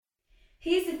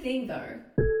Here's the thing though.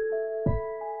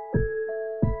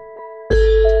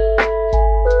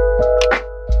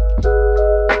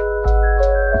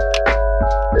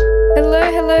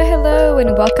 Hello,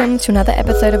 and welcome to another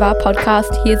episode of our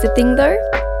podcast, Here's the Thing Though.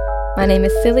 My name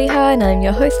is Siliha, and I'm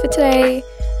your host for today.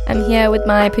 I'm here with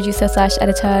my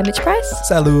producer/editor, Mitch Price.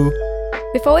 Salut.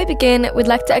 Before we begin, we'd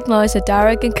like to acknowledge the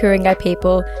Darug and Ku-ring-gai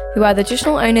people, who are the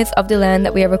traditional owners of the land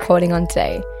that we are recording on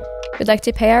today. We'd like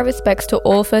to pay our respects to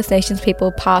all First Nations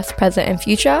people past, present and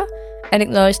future, and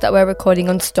acknowledge that we're recording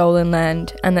on stolen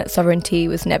land and that sovereignty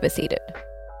was never ceded.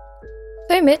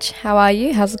 So Mitch, how are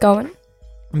you? How's it going?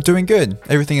 I'm doing good.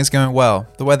 Everything is going well.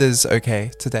 The weather's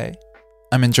okay today.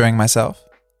 I'm enjoying myself.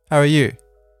 How are you?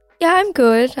 Yeah, I'm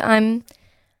good. I'm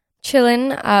chilling.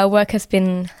 Work has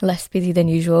been less busy than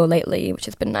usual lately, which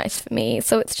has been nice for me.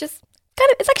 So it's just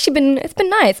it's been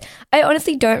nice. I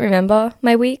honestly don't remember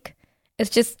my week. It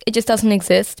just doesn't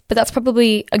exist. But that's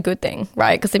probably a good thing,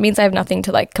 right? Because it means I have nothing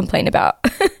to complain about.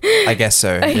 I guess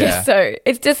so. I guess so.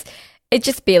 It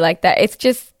just be like that. It's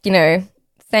just,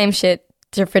 same shit,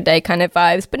 different day kind of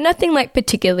vibes, but nothing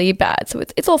particularly bad. So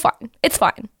it's all fine. It's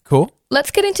fine. Cool. Let's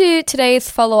get into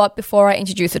today's follow-up before I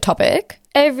introduce the topic.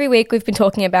 Every week we've been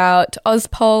talking about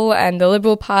Ozpol and the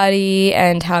Liberal Party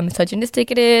and how misogynistic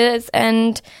it is,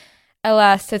 and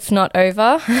alas, it's not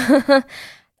over.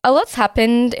 A lot's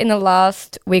happened in the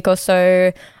last week or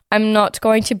so. I'm not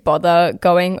going to bother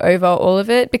going over all of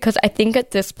it because I think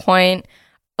at this point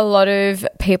a lot of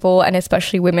people, and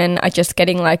especially women, are just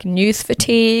getting news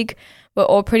fatigue. We're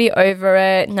all pretty over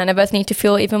it. None of us need to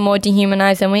feel even more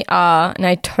dehumanized than we are, and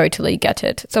I totally get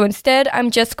it. So instead,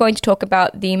 I'm just going to talk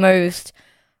about the most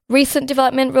recent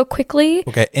development real quickly.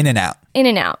 Okay, in and out. In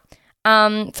and out.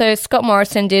 So Scott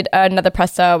Morrison did another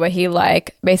presser where he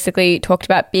basically talked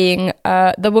about being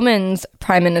the woman's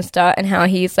prime minister and how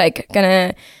he's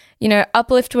gonna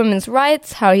uplift women's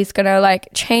rights, how he's gonna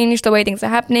change the way things are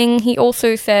happening. He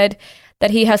also said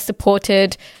that he has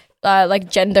supported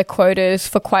gender quotas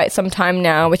for quite some time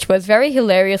now, which was very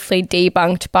hilariously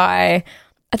debunked by,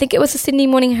 I think it was the Sydney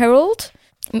Morning Herald.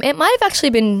 It might have actually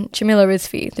been Jamila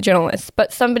Rizvi, the journalist,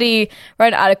 but somebody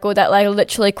wrote an article that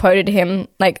literally quoted him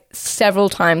several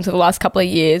times over the last couple of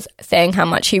years saying how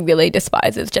much he really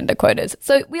despises gender quotas.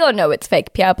 So we all know it's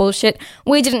fake PR bullshit.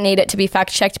 We didn't need it to be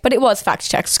fact-checked, but it was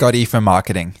fact-checked. Scotty for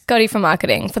marketing,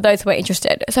 for those who are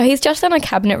interested. So he's just done a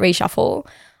cabinet reshuffle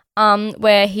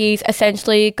where he's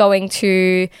essentially going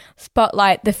to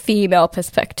spotlight the female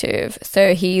perspective.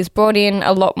 So he's brought in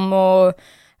a lot more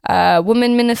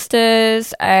women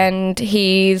ministers, and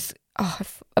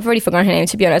I've already forgotten her name,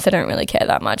 to be honest. I don't really care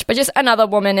that much, but just another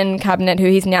woman in cabinet who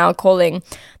he's now calling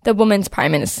the woman's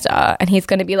prime minister, and he's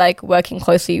going to be working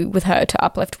closely with her to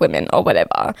uplift women or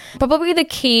whatever. Probably the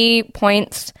key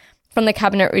points from the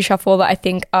cabinet reshuffle that I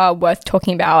think are worth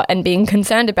talking about and being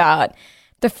concerned about.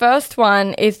 The first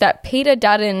one is that Peter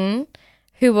Dutton,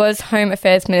 who was Home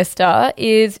Affairs Minister,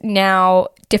 is now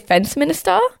Defence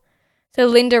Minister. So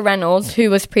Linda Reynolds, who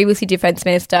was previously Defence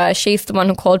Minister, she's the one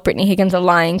who called Brittany Higgins a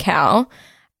lying cow.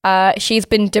 She's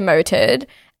been demoted,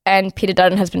 and Peter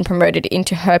Dutton has been promoted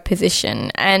into her position.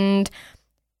 And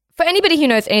for anybody who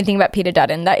knows anything about Peter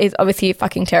Dutton, that is obviously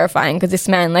fucking terrifying, because this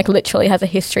man literally has a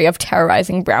history of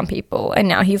terrorising brown people, and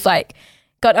now he's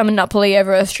got a monopoly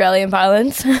over Australian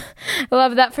violence. I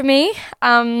love that for me.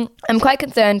 I'm quite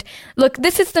concerned. Look,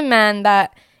 this is the man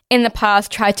that in the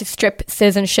past tried to strip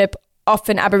citizenship off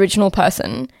an Aboriginal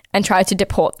person and tried to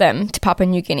deport them to Papua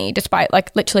New Guinea, despite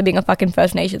literally being a fucking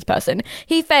First Nations person.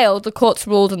 He failed. The courts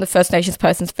ruled in the First Nations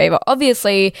person's favour,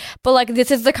 obviously, but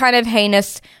this is the kind of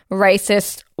heinous,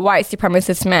 racist, white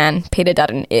supremacist man Peter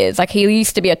Dutton is. He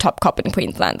used to be a top cop in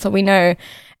Queensland, so we know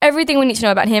everything we need to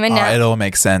know about him, and now it all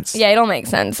makes sense. Yeah, it all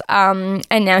makes sense. And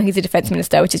now he's a defence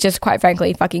minister, which is just quite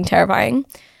frankly fucking terrifying.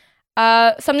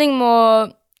 Something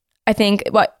more, I think,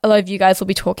 what a lot of you guys will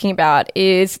be talking about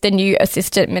is the new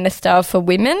Assistant Minister for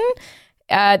Women.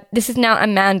 This is now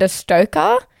Amanda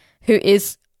Stoker, who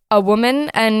is a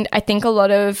woman, and I think a lot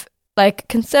of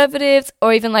conservatives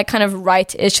or even kind of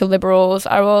right-ish liberals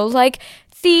are all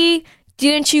see,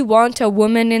 didn't you want a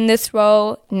woman in this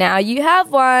role? Now you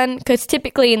have one. Because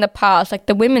typically in the past,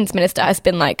 the women's minister has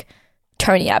been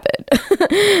Tony Abbott.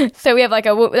 So we have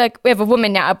we have a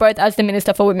woman now, both as the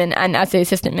Minister for Women and as the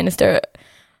Assistant Minister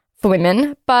for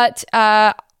Women. But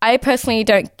I personally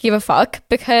don't give a fuck,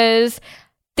 because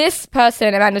this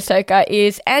person, Amanda Stoker,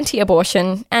 is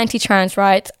anti-abortion, anti-trans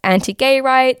rights, anti-gay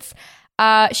rights.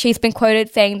 She's been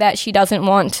quoted saying that she doesn't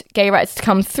want gay rights to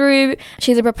come through.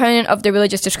 She's a proponent of the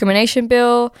Religious Discrimination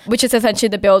Bill, which is essentially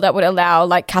the bill that would allow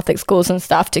like Catholic schools and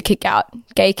stuff to kick out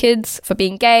gay kids for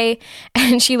being gay.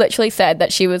 And she literally said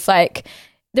that she was like,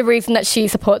 the reason that she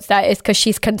supports that is because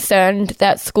she's concerned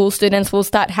that school students will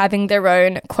start having their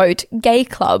own, quote, gay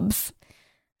clubs.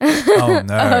 Oh,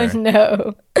 no. Oh,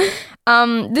 no.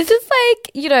 This is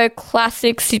like, you know,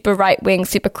 classic super right-wing,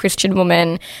 super Christian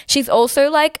woman. She's also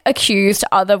like accused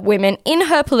other women in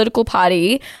her political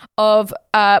party of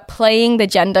playing the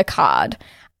gender card.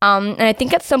 And I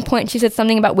think at some point she said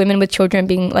something about women with children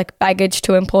being like baggage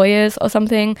to employers or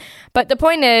something. But the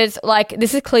point is, like,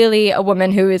 this is clearly a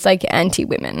woman who is like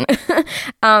anti-women.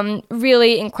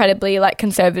 Really incredibly like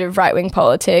conservative right-wing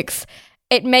politics.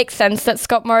 It makes sense that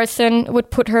Scott Morrison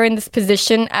would put her in this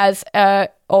position as a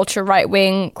ultra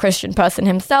right-wing Christian person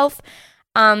himself.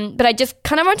 But I just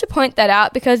kind of want to point that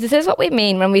out because this is what we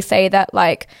mean when we say that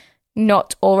like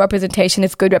not all representation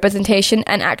is good representation,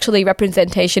 and actually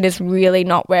representation is really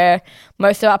not where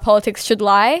most of our politics should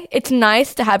lie. It's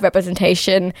nice to have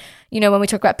representation, you know, when we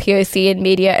talk about POC and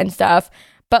media and stuff.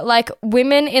 But like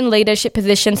women in leadership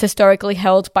positions historically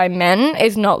held by men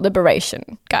is not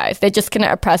liberation, guys. They're just going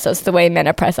to oppress us the way men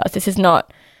oppress us. This is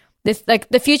not this like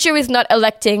the future is not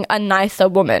electing a nicer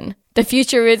woman. The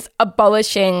future is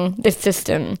abolishing this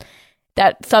system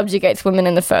that subjugates women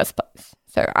in the first place.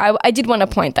 So I did want to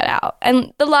point that out.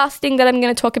 And the last thing that I'm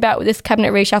going to talk about with this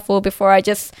cabinet reshuffle before I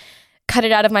just cut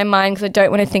it out of my mind because I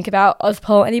don't want to think about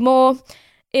Ozpol anymore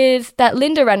is that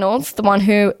Linda Reynolds, the one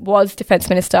who was Defence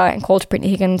Minister and called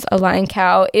Brittany Higgins a lying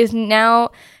cow, is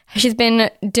now, she's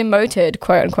been demoted,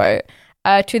 quote unquote,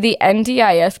 to the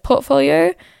NDIS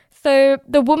portfolio. So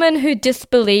the woman who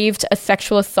disbelieved a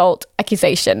sexual assault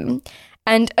accusation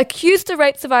and accused a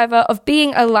rape survivor of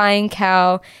being a lying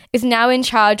cow is now in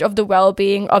charge of the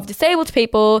well-being of disabled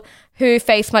people who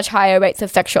face much higher rates of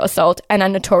sexual assault and are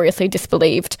notoriously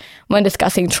disbelieved when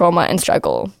discussing trauma and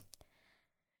struggle.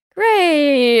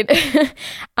 Great.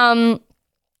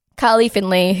 Carly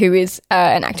Finley, who is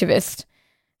an activist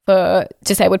for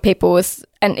disabled people, was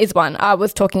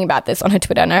talking about this on her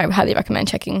Twitter, and I highly recommend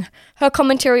checking her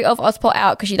commentary of Ozpol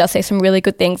out because she does say some really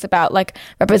good things about like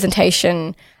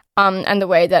representation and the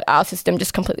way that our system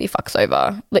just completely fucks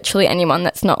over literally anyone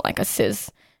that's not like a cis,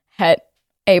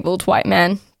 abled white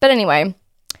man. But anyway.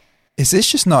 Is this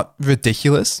just not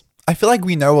ridiculous? I feel like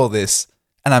we know all this,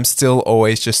 and I'm still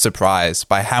always just surprised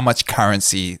by how much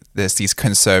currency these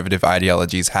conservative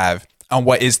ideologies have on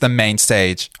what is the main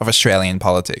stage of Australian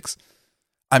politics.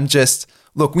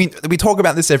 Look, we talk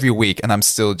about this every week, and I'm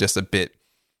still just a bit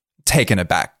taken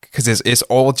aback because it's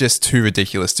all just too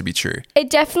ridiculous to be true. It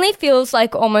definitely feels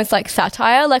like almost like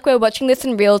satire, like we're watching this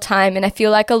in real time, and I feel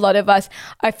like a lot of us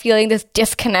are feeling this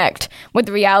disconnect with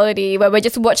reality where we're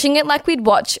just watching it like we'd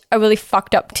watch a really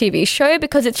fucked up TV show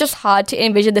because it's just hard to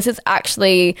envision this is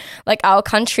actually like our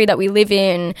country that we live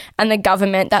in and the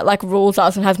government that like rules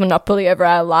us and has monopoly over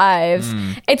our lives.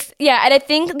 And I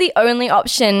think the only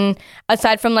option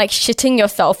aside from like shitting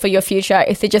yourself for your future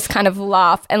is to just kind of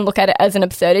laugh and look at it as an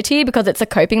absurdity because it's a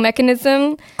coping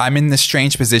mechanism. I'm in this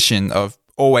strange position of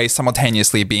always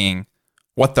simultaneously being,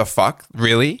 what the fuck,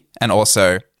 really? And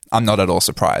also, I'm not at all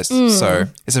surprised. So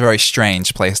it's a very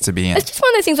strange place to be in. It's just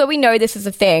one of those things where we know this is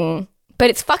a thing,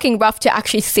 but it's fucking rough to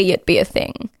actually see it be a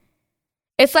thing.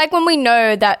 It's like when we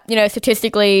know that, you know,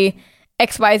 statistically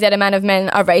XYZ amount of men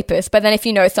are rapists, but then if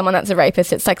you know someone that's a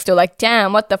rapist, it's like still like,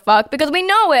 damn, what the fuck? Because we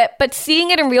know it, but seeing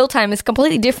it in real time is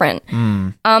completely different.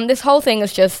 This whole thing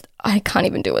is just, I can't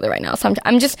even deal with it right now. So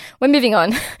we're moving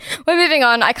on. We're moving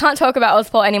on. I can't talk about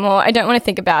Ozpol anymore. I don't want to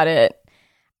think about it.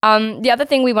 The other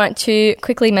thing we want to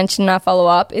quickly mention in our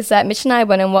follow-up is that Mitch and I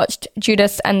went and watched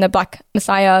Judas and the Black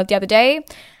Messiah the other day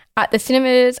at the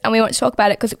cinemas, and we want to talk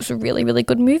about it because it was a really, really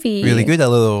good movie. Really good. A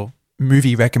little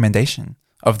movie recommendation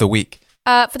of the week.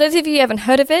 For those of you who haven't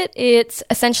heard of it, it's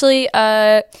essentially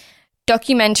a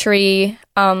documentary.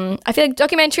 I feel like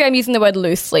documentary, I'm using the word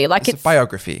loosely. Like it's a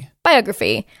biography.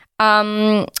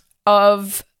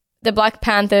 Of the Black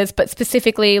Panthers, but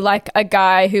specifically like a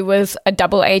guy who was a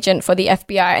double agent for the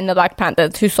FBI and the Black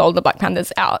Panthers who sold the Black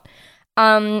Panthers out.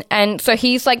 And so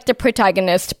he's like the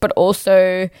protagonist, but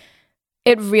also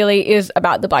it really is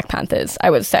about the Black Panthers, I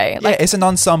would say. Like, yeah, it's an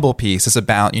ensemble piece. It's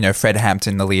about, you know, Fred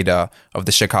Hampton, the leader of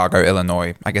the Chicago,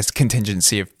 Illinois, I guess,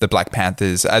 contingency of the Black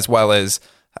Panthers, as well as,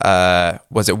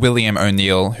 was it William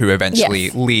O'Neill, who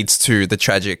eventually leads to the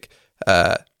tragic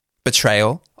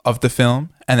betrayal of the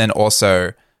film, and then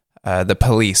also the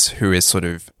police, who is sort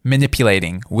of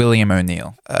manipulating William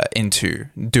O'Neill into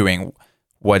doing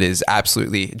what is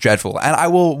absolutely dreadful. And I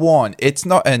will warn, it's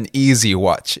not an easy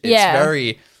watch. It's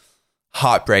very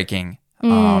heartbreaking.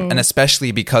 And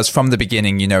especially because from the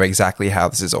beginning, you know exactly how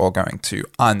this is all going to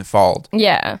unfold.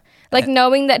 Yeah. Like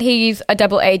knowing that he's a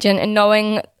double agent and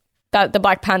knowing that the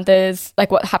Black Panthers,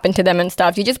 like what happened to them and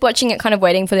stuff, you're just watching it kind of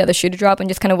waiting for the other shoe to drop and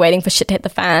just kind of waiting for shit to hit the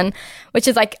fan, which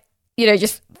is like, you know,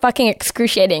 just fucking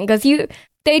excruciating because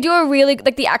they do a really,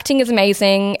 like the acting is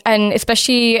amazing and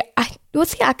especially,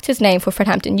 what's the actor's name for Fred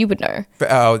Hampton? You would know.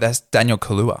 Oh, that's Daniel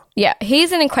Kaluuya. Yeah,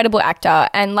 he's an incredible actor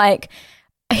and like,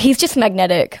 he's just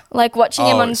magnetic. Like watching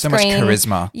him on so screen. Much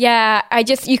charisma. Yeah,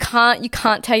 you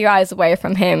can't tear your eyes away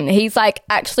from him. He's like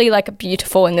actually like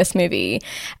beautiful in this movie.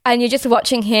 And you're just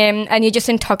watching him and you're just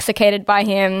intoxicated by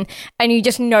him and you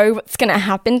just know what's going to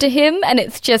happen to him and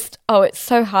it's just it's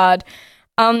so hard.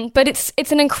 But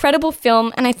it's an incredible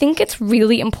film and I think it's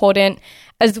really important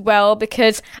as well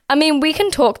because I mean, we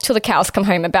can talk till the cows come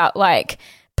home about like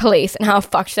police and how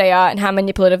fucked they are and how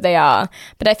manipulative they are.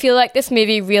 But I feel like this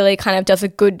movie really kind of does a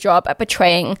good job at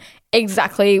portraying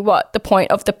exactly what the point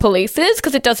of the police is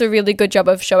because it does a really good job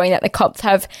of showing that the cops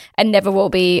have and never will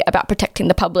be about protecting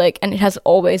the public and it has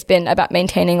always been about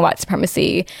maintaining white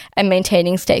supremacy and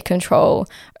maintaining state control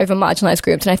over marginalized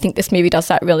groups. And I think this movie does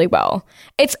that really well.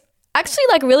 It's actually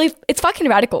like really, it's fucking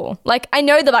radical. Like I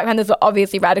know the Black Panthers are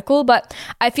obviously radical, but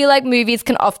I feel like movies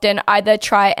can often either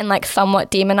try and like somewhat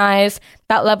demonize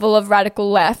that level of radical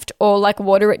left or like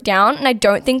water it down. And I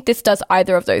don't think this does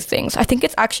either of those things. I think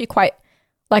it's actually quite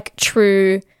like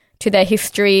true to their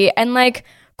history and like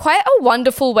quite a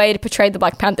wonderful way to portray the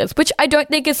Black Panthers, which I don't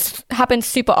think happens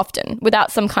super often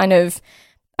without some kind of,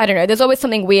 I don't know, there's always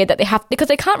something weird that they have, because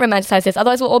they can't romanticize this,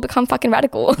 otherwise we'll all become fucking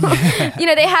radical. You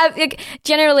know, they have, like,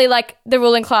 generally, like, the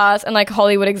ruling class and, like,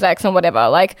 Hollywood execs and whatever,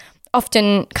 like,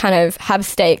 often kind of have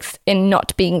stakes in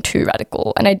not being too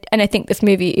radical. And I think this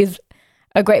movie is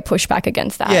a great pushback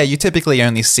against that. Yeah, you typically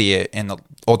only see it in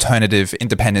alternative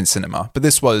independent cinema, but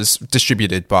this was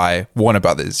distributed by Warner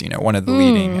Brothers, you know, one of the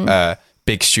leading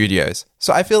big studios.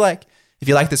 So I feel like if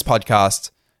you like this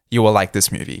podcast, you will like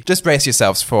this movie. Just brace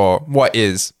yourselves for what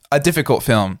is a difficult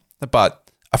film, but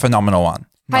a phenomenal one.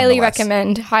 Highly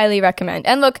recommend.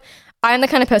 And look, I'm the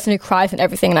kind of person who cries and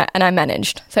everything, and I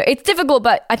managed. So it's difficult,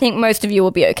 but I think most of you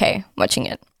will be okay watching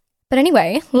it. But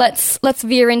anyway, let's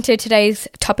veer into today's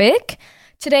topic.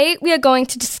 Today, we are going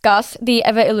to discuss the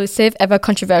ever elusive, ever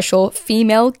controversial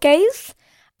female gaze.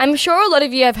 I'm sure a lot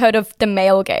of you have heard of the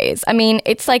male gaze. I mean,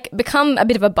 it's like become a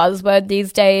bit of a buzzword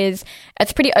these days.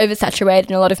 It's pretty oversaturated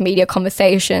in a lot of media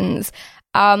conversations.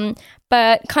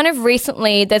 But kind of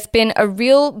recently, there's been a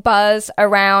real buzz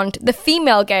around the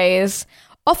female gaze,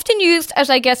 often used as,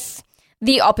 I guess,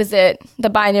 the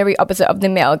binary opposite of the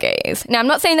male gaze. Now, I'm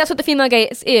not saying that's what the female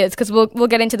gaze is, because we'll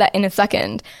get into that in a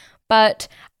second. But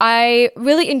I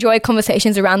really enjoy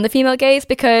conversations around the female gaze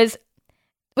because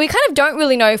we kind of don't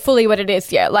really know fully what it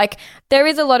is yet. Like, there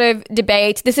is a lot of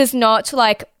debate. This is not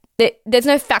like, there's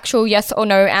no factual yes or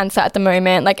no answer at the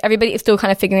moment. Like, everybody is still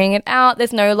kind of figuring it out.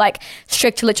 There's no like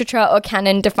strict literature or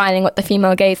canon defining what the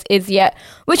female gaze is yet,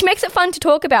 which makes it fun to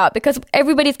talk about because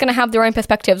everybody's going to have their own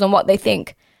perspectives on what they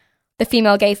think the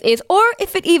female gaze is, or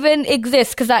if it even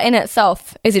exists, because that in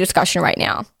itself is a discussion right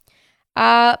now.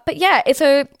 But yeah,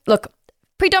 look,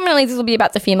 predominantly this will be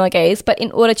about the female gaze, but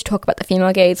in order to talk about the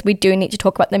female gaze, we do need to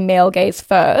talk about the male gaze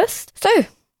first. So,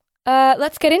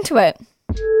 let's get into it.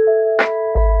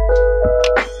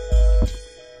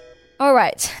 All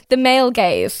right, the male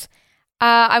gaze.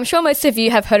 I'm sure most of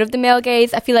you have heard of the male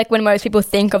gaze. I feel like when most people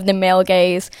think of the male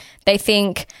gaze, they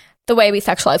think the way we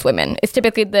sexualize women. It's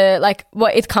typically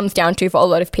what it comes down to for a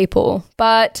lot of people.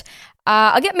 But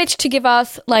I'll get Mitch to give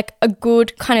us like a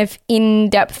good kind of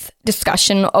in-depth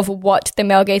discussion of what the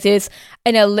male gaze is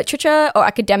in a literature or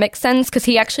academic sense, because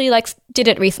he actually did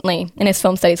it recently in his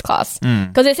film studies class.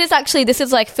 Because this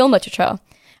is like film literature.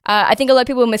 I think a lot of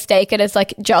people mistake it as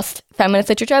like just feminist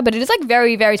literature, but it is like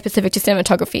very, very specific to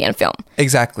cinematography and film.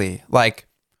 Exactly. Like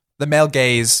the male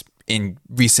gaze in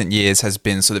recent years has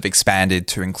been sort of expanded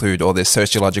to include all this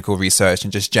sociological research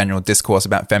and just general discourse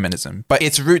about feminism. But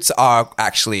its roots are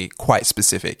actually quite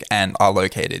specific and are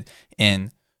located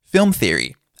in film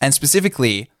theory. And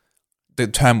specifically, the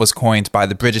term was coined by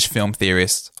the British film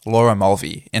theorist Laura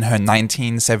Mulvey in her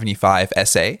 1975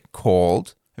 essay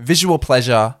called Visual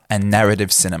Pleasure and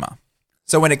Narrative Cinema.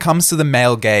 So when it comes to the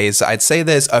male gaze, I'd say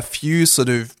there's a few sort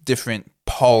of different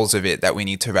poles of it that we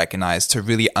need to recognize to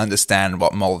really understand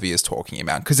what Mulvey is talking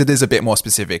about, because it is a bit more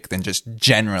specific than just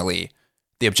generally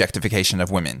the objectification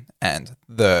of women and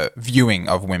the viewing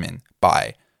of women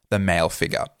by the male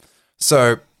figure.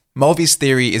 So Mulvey's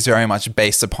theory is very much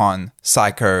based upon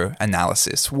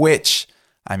psychoanalysis, which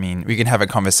I mean, we can have a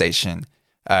conversation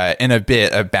in a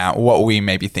bit about what we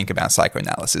maybe think about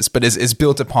psychoanalysis, but is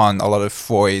built upon a lot of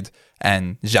Freud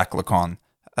and Jacques Lacan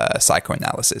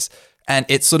psychoanalysis. And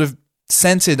it's sort of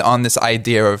centered on this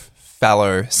idea of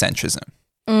phallocentrism.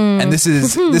 And this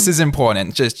is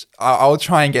important. Just I'll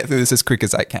try and get through this as quick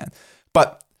as I can.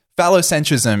 But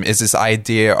phallocentrism is this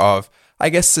idea of, I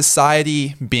guess,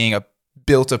 society being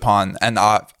built upon, and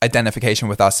our identification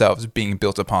with ourselves being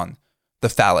built upon the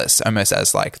phallus, almost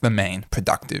as like the main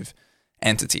productive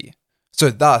entity. So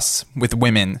thus, with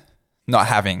women not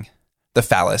having the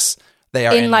phallus, they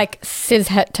are in like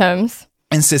cis-het terms.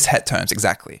 In cis-het terms,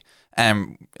 exactly.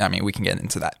 And I mean, we can get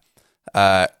into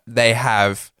that.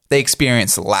 They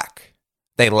experience lack.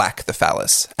 They lack the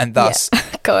phallus. And thus... Yeah.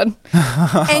 God.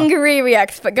 Angry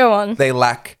reacts, but go on. They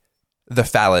lack the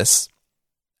phallus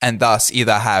and thus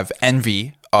either have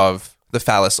envy of the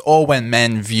phallus, or when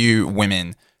men view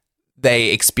women, they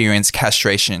experience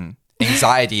castration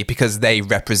anxiety because they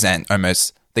represent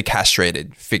almost the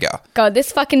castrated figure. God,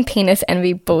 this fucking penis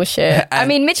envy bullshit. I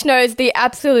mean, Mitch knows the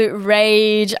absolute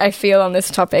rage I feel on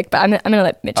this topic, but I'm going to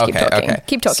let Mitch keep talking. Okay.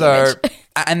 Keep talking, Mitch.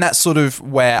 And that's sort of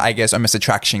where I guess almost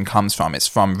attraction comes from. It's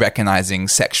from recognizing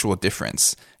sexual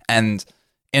difference. And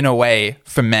in a way,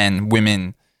 for men,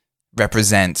 women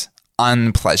represent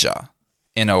unpleasure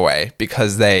in a way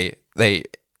because they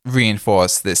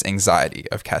reinforce this anxiety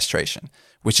of castration,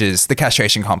 which is the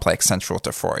castration complex central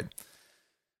to Freud.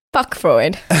 Fuck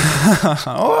Freud.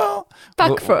 Well,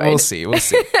 Fuck Freud. We'll see.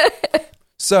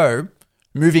 So,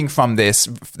 moving from this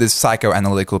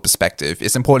psychoanalytical perspective,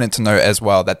 it's important to note as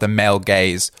well that the male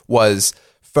gaze was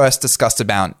first discussed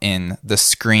about in the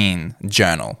Screen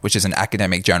Journal, which is an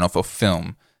academic journal for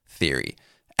film theory.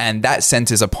 And that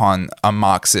centers upon a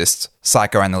Marxist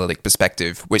psychoanalytic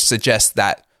perspective, which suggests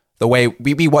that the way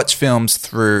we watch films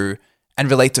through and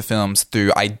relate to films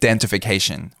through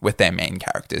identification with their main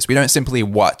characters. We don't simply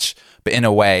watch, but in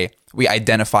a way, we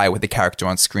identify with the character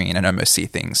on screen and almost see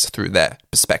things through their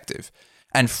perspective.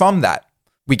 And from that,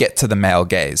 we get to the male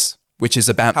gaze, which is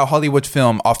about how Hollywood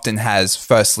film often has,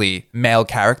 firstly, male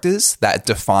characters that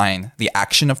define the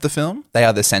action of the film. They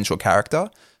are the central character.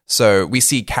 So we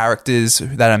see characters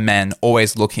that are men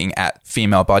always looking at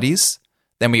female bodies.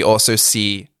 Then we also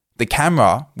see the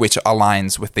camera, which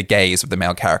aligns with the gaze of the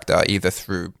male character, either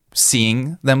through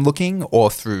seeing them looking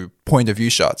or through point of view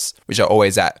shots, which are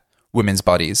always at women's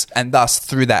bodies. And thus,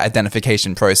 through that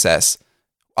identification process,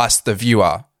 us, the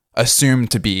viewer,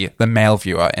 assumed to be the male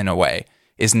viewer in a way,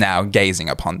 is now gazing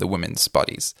upon the women's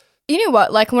bodies. You know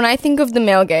what? Like, when I think of the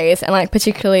male gaze, and like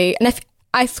particularly, and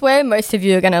I swear most of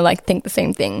you are going to like think the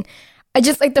same thing. I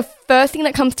just like the first thing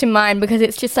that comes to mind, because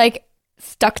it's just like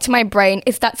stuck to my brain,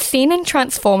 is that scene in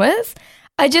Transformers.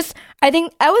 I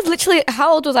think I was literally,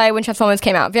 how old was I when Transformers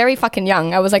came out? Very fucking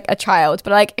young. I was like a child,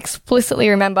 but I like explicitly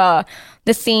remember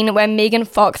the scene where Megan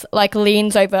Fox like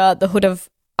leans over the hood of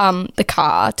the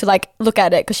car to like look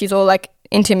at it because she's all like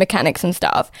into mechanics and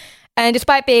stuff. And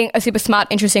despite being a super smart,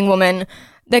 interesting woman,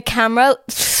 the camera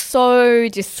so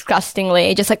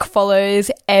disgustingly just like follows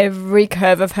every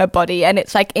curve of her body, and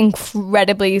it's like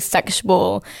incredibly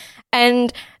sexual.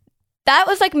 And that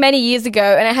was like many years ago,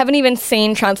 and I haven't even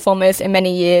seen Transformers in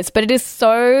many years, but it is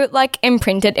so like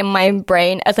imprinted in my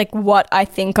brain as like what I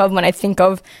think of when I think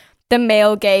of the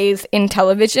male gaze in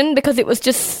television, because it was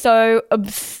just so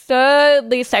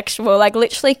absurdly sexual. Like,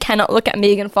 literally cannot look at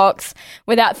Megan Fox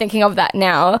without thinking of that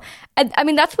now. I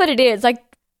mean, that's what it is. Like,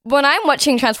 when I'm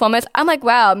watching Transformers, I'm like,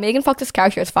 wow, Megan Fox's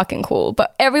character is fucking cool,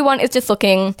 but everyone is just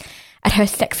looking at her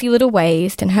sexy little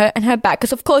waist and her back,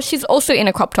 because of course she's also in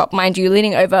a crop top, mind you,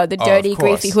 leaning over the dirty,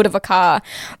 greasy hood of a car.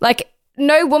 Like,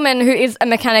 no woman who is a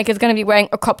mechanic is going to be wearing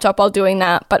a crop top while doing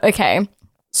that, but okay.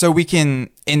 So we can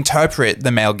interpret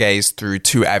the male gaze through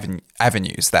two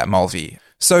avenues that Mulvey.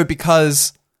 So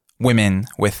because women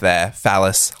with their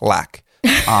phallus lack,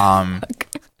 sorry,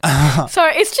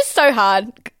 it's just so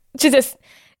hard to just.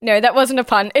 No, that wasn't a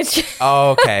pun. It's just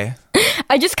oh, okay.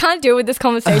 I just can't deal with this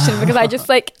conversation because I just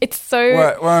like, it's so...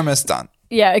 We're almost done.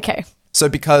 Yeah, okay. So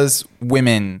because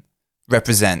women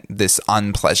represent this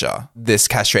unpleasure, this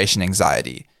castration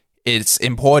anxiety, it's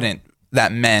important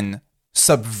that men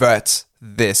subvert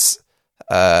this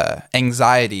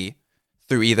anxiety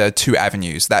through either two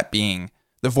avenues, that being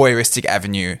the voyeuristic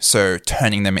avenue, so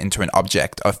turning them into an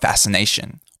object of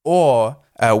fascination, or...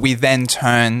 we then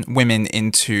turn women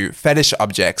into fetish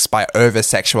objects by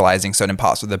over-sexualizing certain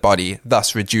parts of the body,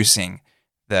 thus reducing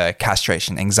the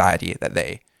castration anxiety that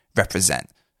they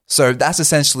represent. So that's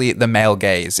essentially the male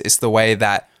gaze. It's the way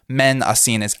that men are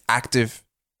seen as active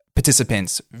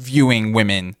participants viewing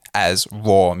women as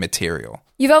raw material.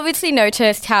 You've obviously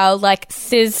noticed how, like,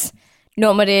 cis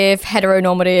normative,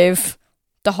 heteronormative,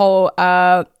 the whole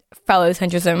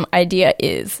phallocentrism idea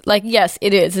is. Like, yes,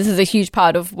 it is. This is a huge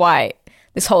part of why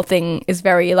this whole thing is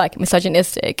very, like,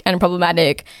 misogynistic and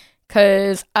problematic,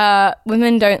 because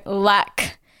women don't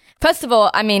lack... First of all,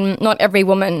 I mean, not every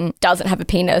woman doesn't have a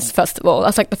penis, first of all.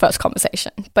 That's, like, the first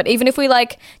conversation. But even if we,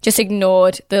 like, just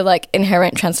ignored the, like,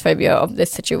 inherent transphobia of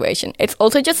this situation, it's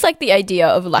also just, like, the idea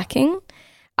of lacking.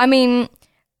 I mean...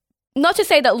 Not to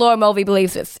say that Laura Mulvey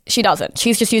believes this. She doesn't.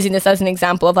 She's just using this as an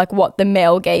example of like what the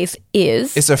male gaze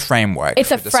is. It's a framework.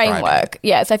 It's a framework.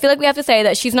 Yes. I feel like we have to say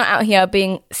that she's not out here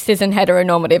being cis and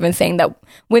heteronormative and saying that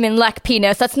women lack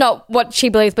penis. That's not what she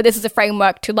believes, but this is a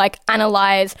framework to like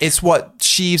analyze. It's what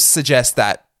she suggests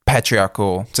that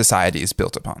patriarchal society is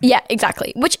built upon. Yeah,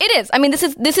 exactly. Which it is. I mean, this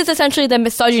is essentially the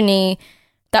misogyny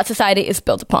that society is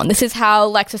built upon. This is how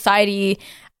like society...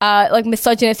 like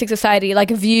misogynistic society like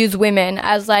views women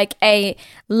as like a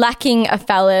lacking a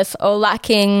phallus or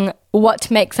lacking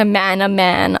what makes a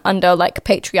man under like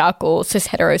patriarchal cis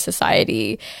hetero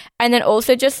society. And then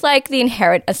also just like the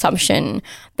inherent assumption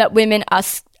that women are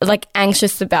like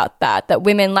anxious about that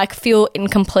women like feel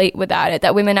incomplete without it,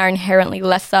 that women are inherently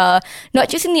lesser, not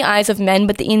just in the eyes of men,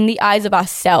 but in the eyes of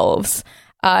ourselves.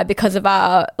 Because of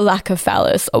our lack of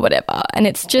phallus or whatever. And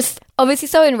it's just obviously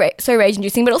so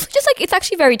rage-inducing, but also just like it's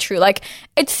actually very true. Like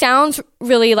it sounds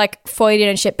really like Freudian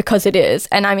and shit because it is.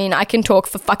 And I mean, I can talk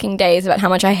for fucking days about how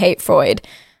much I hate Freud.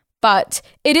 But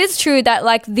it is true that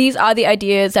like these are the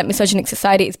ideas that misogynic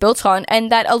society is built on,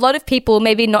 and that a lot of people,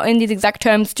 maybe not in these exact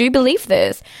terms, do believe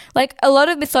this. Like a lot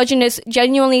of misogynists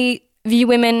genuinely view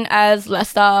women as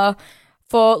lesser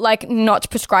for like not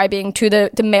prescribing to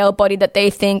the male body that they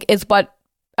think is what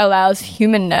allows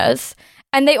humanness,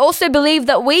 and they also believe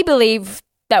that we believe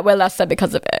that we're lesser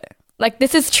because of it. Like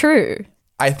this is true.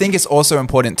 I think it's also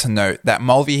important to note that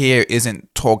Mulvey here isn't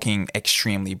talking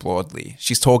extremely broadly.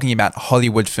 She's talking about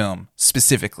Hollywood film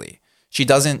specifically. She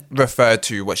doesn't refer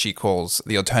to what she calls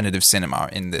the alternative cinema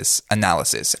in this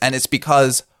analysis, and it's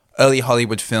because early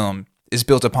Hollywood film is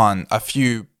built upon a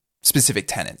few specific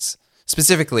tenets.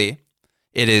 Specifically,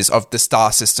 it is of the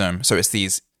star system, so it's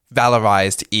these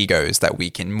valorized egos that we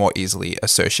can more easily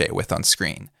associate with on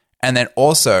screen. And then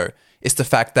also, it's the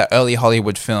fact that early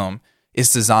Hollywood film is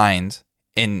designed,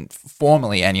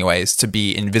 formally anyways, to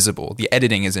be invisible. The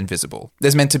editing is invisible.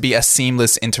 There's meant to be a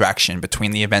seamless interaction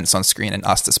between the events on screen and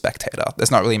us, the spectator.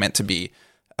 There's not really meant to be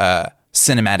a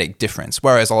cinematic difference,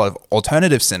 whereas a lot of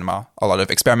alternative cinema, a lot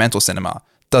of experimental cinema,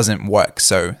 doesn't work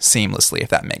so seamlessly, if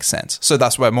that makes sense. So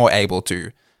thus we're more able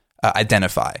to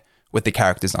identify with the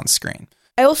characters on screen.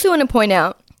 I also want to point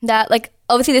out that, like,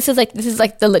 obviously this is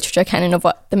like the literature canon of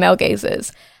what the male gaze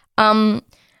is.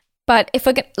 But if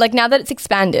like now that it's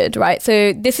expanded, right?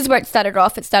 So this is where it started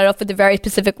off. It started off with the very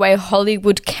specific way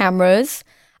Hollywood cameras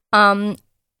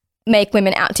make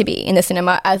women out to be in the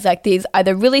cinema as like these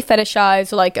either really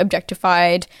fetishized or like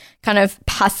objectified kind of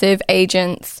passive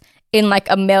agents in like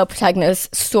a male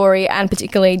protagonist's story and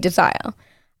particularly desire.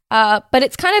 But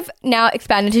it's kind of now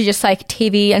expanded to just like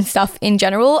TV and stuff in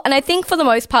general. And I think for the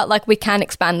most part, like we can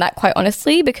expand that quite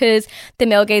honestly because the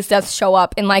male gaze does show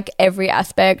up in like every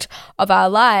aspect of our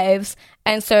lives.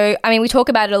 And so, I mean, we talk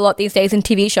about it a lot these days in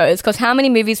TV shows because how many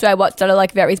movies do I watch that are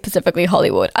like very specifically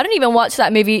Hollywood? I don't even watch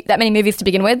that many movies to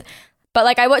begin with. But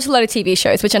like I watch a lot of TV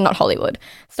shows which are not Hollywood.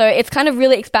 So it's kind of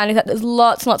really expanded that there's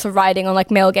lots and lots of writing on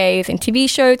like male gaze in TV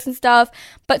shows and stuff.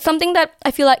 But something that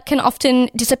I feel like can often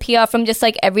disappear from just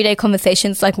like everyday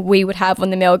conversations like we would have on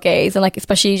the male gaze and like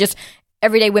especially just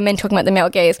everyday women talking about the male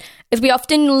gaze is we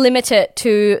often limit it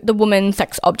to the woman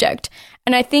sex object.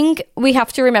 And I think we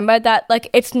have to remember that like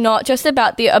it's not just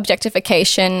about the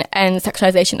objectification and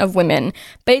sexualization of women,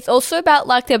 but it's also about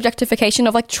like the objectification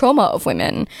of like trauma of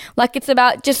women. Like it's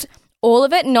about just all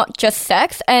of it, not just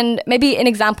sex. And maybe an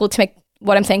example to make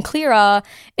what I'm saying clearer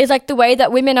is like the way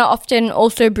that women are often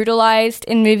also brutalized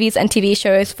in movies and TV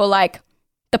shows for like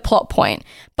the plot point,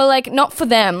 but like not for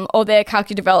them or their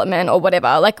character development or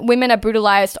whatever. Like women are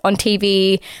brutalized on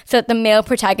TV so that the male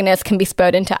protagonist can be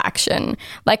spurred into action.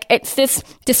 Like it's this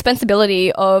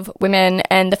dispensability of women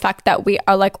and the fact that we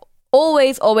are like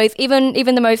always, even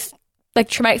the most like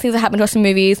traumatic things that happen to us in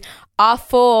movies are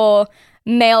for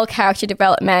male character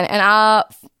development and are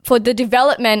for the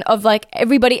development of like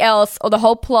everybody else or the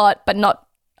whole plot, but not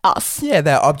us. Yeah,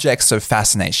 they're objects of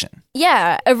fascination.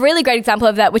 Yeah, a really great example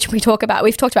of that, which we've talked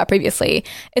about previously,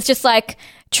 it's just like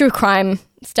true crime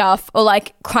stuff or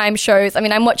like crime shows. I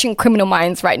mean, I'm watching Criminal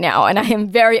Minds right now and I am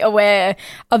very aware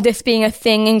of this being a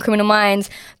thing in Criminal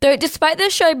Minds. Though despite the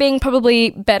show being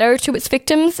probably better to its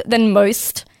victims than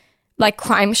most like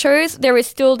crime shows, there is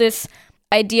still this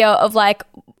idea of like,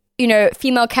 you know,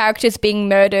 female characters being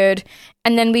murdered,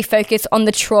 and then we focus on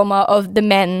the trauma of the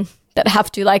men that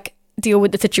have to like deal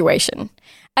with the situation.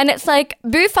 And it's like,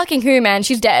 boo fucking who, man?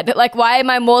 She's dead. Like, why am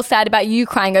I more sad about you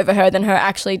crying over her than her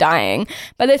actually dying?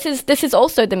 But this is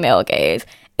also the male gaze.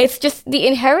 It's just the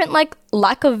inherent like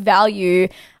lack of value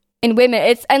in women.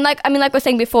 It's, and like, I mean, like I was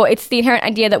saying before, it's the inherent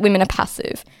idea that women are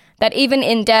passive. That even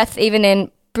in death, even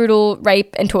in brutal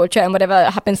rape and torture and whatever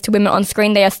happens to women on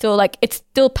screen, they are still like, it's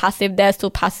still passive. They're still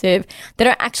passive. They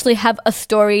don't actually have a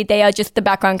story. They are just the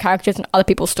background characters in other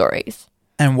people's stories.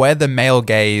 And where the male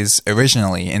gaze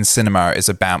originally in cinema is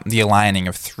about the aligning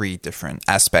of three different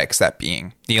aspects, that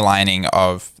being the aligning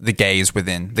of the gaze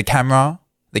within the camera,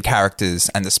 the characters,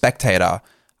 and the spectator,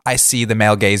 I see the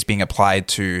male gaze being applied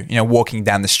to, you know, walking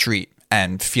down the street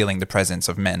and feeling the presence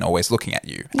of men always looking at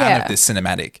you out of this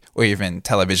cinematic or even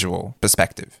televisual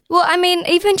perspective. Well, I mean,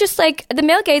 even just like the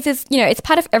male gaze is, you know, it's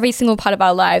part of every single part of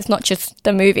our lives, not just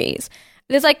the movies.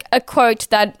 There's like a quote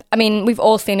that, I mean, we've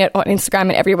all seen it on Instagram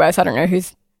and everywhere, so I don't know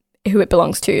who it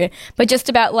belongs to, but just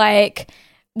about like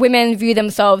women view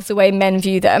themselves the way men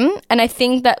view them. And I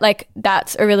think that like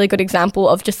that's a really good example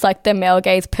of just like the male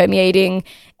gaze permeating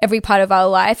every part of our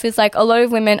life. Is like a lot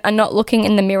of women are not looking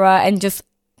in the mirror and just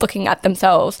looking at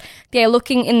themselves. They're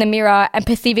looking in the mirror and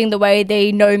perceiving the way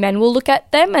they know men will look at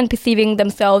them and perceiving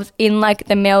themselves in like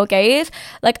the male gaze.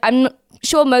 Like I'm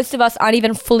sure most of us aren't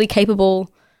even fully capable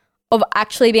of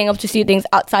actually being able to see things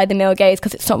outside the male gaze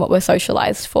because it's not what we're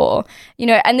socialized for, you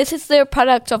know. And this is the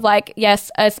product of like,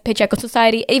 yes, a patriarchal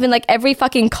society. Even like every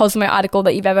fucking Cosmo article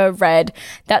that you've ever read,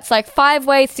 that's like 5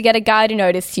 ways to get a guy to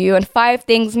notice you and 5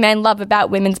 things men love about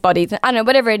women's bodies. And I don't know,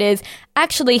 whatever it is.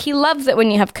 Actually, he loves it when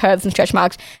you have curves and stretch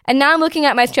marks. And now I'm looking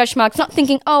at my stretch marks, not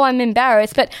thinking, oh, I'm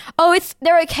embarrassed, but oh,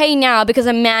 they're okay now because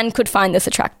a man could find this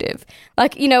attractive.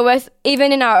 Like, you know,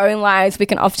 even in our own lives, we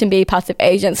can often be passive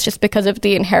agents just because of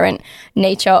the inherent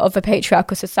nature of a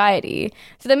patriarchal society.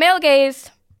 So the male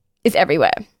gaze is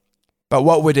everywhere. But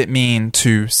what would it mean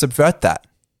to subvert that?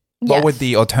 Yes. What would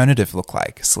the alternative look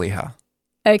like, Saliha?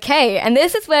 Okay, and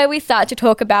this is where we start to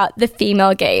talk about the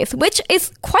female gaze, which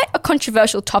is quite a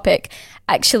controversial topic,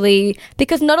 actually,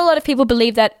 because not a lot of people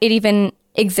believe that it even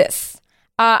exists.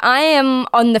 I am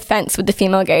on the fence with the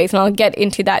female gaze, and I'll get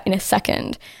into that in a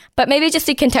second. But maybe just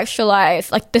to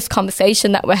contextualize like this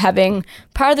conversation that we're having,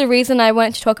 part of the reason I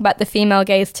wanted to talk about the female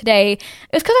gaze today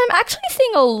is because I'm actually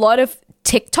seeing a lot of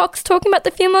TikToks talking about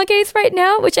the female gaze right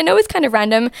now, which I know is kind of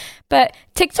random, but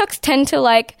TikToks tend to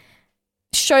like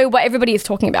show what everybody is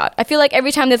talking about. I feel like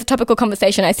every time there's a topical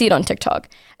conversation, I see it on TikTok.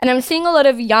 And I'm seeing a lot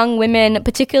of young women,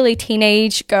 particularly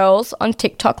teenage girls on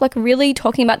TikTok, like really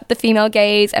talking about the female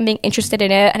gaze and being interested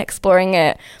in it and exploring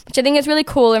it, which I think is really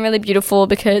cool and really beautiful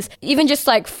because even just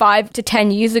like 5 to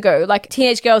 10 years ago, like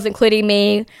teenage girls, including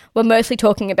me, were mostly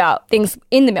talking about things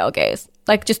in the male gaze.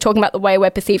 Like just talking about the way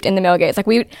we're perceived in the male gaze. Like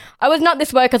I was not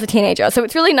this woke as a teenager. So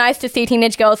it's really nice to see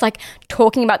teenage girls like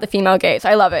talking about the female gaze.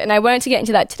 I love it. And I wanted to get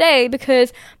into that today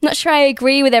because I'm not sure I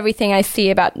agree with everything I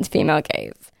see about the female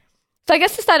gaze. So I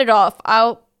guess to start it off,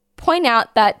 I'll point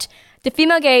out that the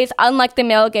female gaze, unlike the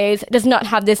male gaze, does not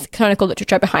have this canonical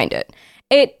literature behind it.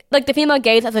 Like the female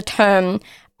gaze as a term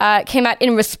came out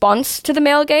in response to the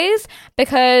male gaze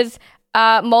because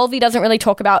Mulvey doesn't really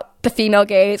talk about the female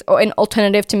gaze or an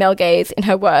alternative to male gaze in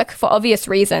her work for obvious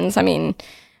reasons. I mean,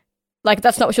 like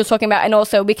that's not what she was talking about. And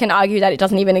also we can argue that it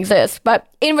doesn't even exist. But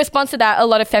in response to that, a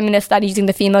lot of feminists started using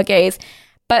the female gaze.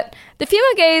 But the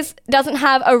female gaze doesn't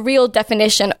have a real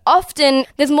definition. Often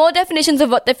there's more definitions of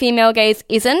what the female gaze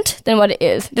isn't than what it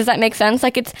is. Does that make sense?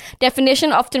 Like its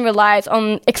definition often relies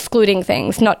on excluding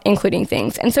things, not including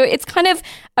things. And so it's kind of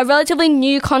a relatively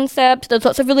new concept. There's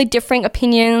lots of really differing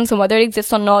opinions on whether it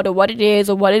exists or not, or what it is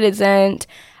or what it isn't.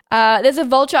 There's a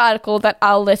Vulture article that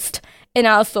I'll list in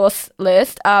our source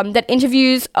list that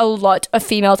interviews a lot of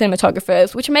female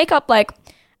cinematographers, which make up like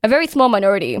a very small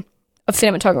minority of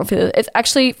cinematographers. It's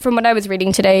actually, from what I was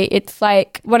reading today, it's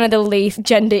like one of the least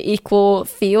gender equal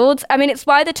fields. I mean, it's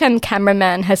why the term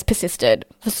cameraman has persisted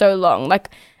for so long. Like,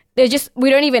 we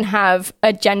don't even have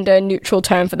a gender neutral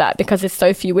term for that because there's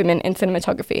so few women in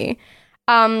cinematography.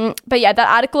 But yeah, that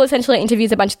article essentially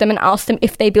interviews a bunch of them and asks them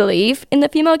if they believe in the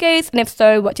female gaze, and if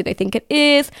so, what do they think it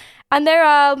is? And there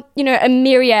are, you know, a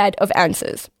myriad of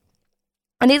answers.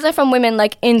 And these are from women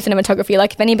like in cinematography.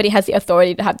 Like if anybody has the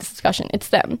authority to have this discussion, it's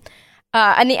them.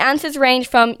 And the answers range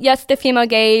from, yes, the female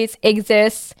gaze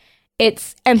exists,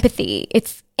 it's empathy,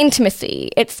 it's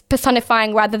intimacy, it's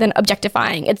personifying rather than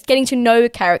objectifying, it's getting to know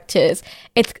characters.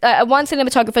 It's one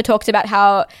cinematographer talks about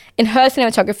how in her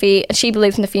cinematography, she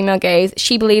believes in the female gaze,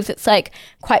 she believes it's like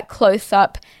quite close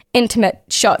up, intimate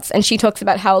shots, and she talks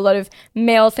about how a lot of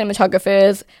male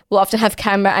cinematographers will often have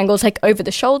camera angles like over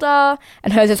the shoulder,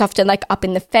 and hers is often like up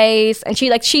in the face, and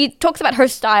she talks about her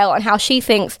style and how she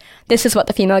thinks this is what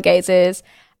the female gaze is.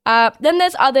 Then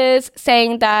there's others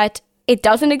saying that it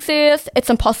doesn't exist, it's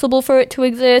impossible for it to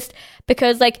exist,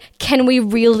 because like, can we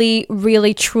really,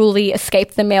 really, truly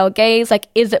escape the male gaze? Like,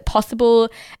 is it possible?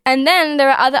 And then there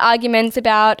are other arguments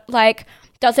about like,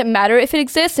 does it matter if it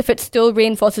exists, if it still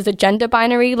reinforces a gender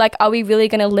binary? Like, are we really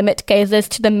going to limit gazes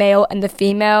to the male and the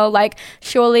female? Like,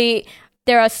 surely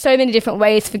there are so many different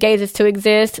ways for gazes to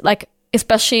exist, like,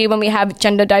 especially when we have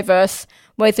gender diverse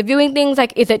ways of viewing things.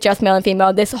 Like, is it just male and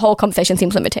female? This whole conversation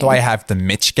seems limiting. Do I have the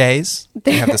Mitch gaze?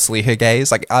 Do you have the Sliha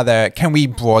gaze? Like, can we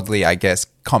broadly, I guess,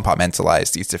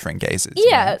 compartmentalize these different gazes?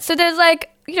 Yeah, so there's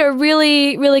like,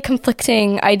 really, really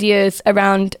conflicting ideas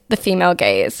around the female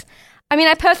gaze. I mean,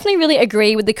 I personally really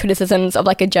agree with the criticisms of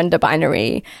like a gender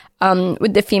binary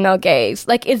with the female gaze.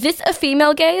 Like, is this a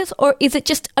female gaze or is it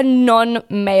just a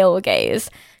non-male gaze?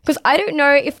 Because I don't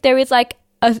know if there is like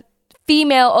a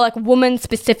female or like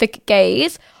woman-specific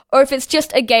gaze, or if it's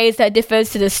just a gaze that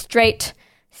differs to the straight,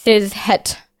 cis,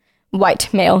 het,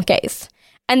 white male gaze.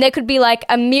 And there could be like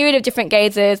a myriad of different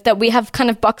gazes that we have kind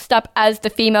of boxed up as the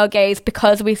female gaze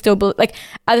because we still, like,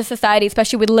 as a society,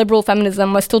 especially with liberal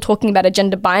feminism, we're still talking about a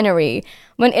gender binary,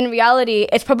 when in reality,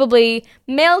 it's probably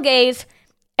male gaze,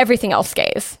 everything else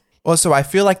gaze. Also, I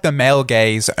feel like the male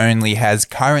gaze only has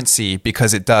currency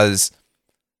because it does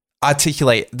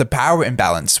articulate the power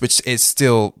imbalance, which is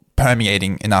still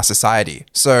permeating in our society.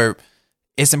 So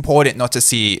it's important not to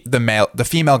see the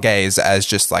female gaze as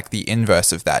just like the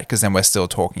inverse of that, because then we're still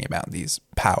talking about these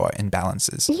power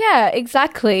imbalances. Yeah,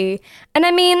 exactly. And I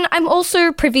mean, I'm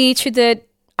also privy to the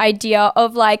idea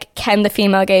of like, can the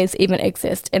female gaze even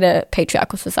exist in a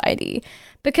patriarchal society?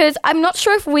 Because I'm not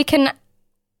sure if we can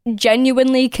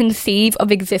genuinely conceive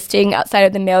of existing outside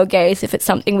of the male gaze if it's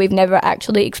something we've never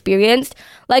actually experienced.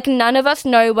 Like, none of us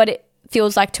know what it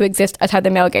feels like to exist outside the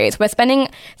male gaze. We're spending,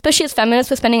 especially as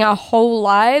feminists, we're spending our whole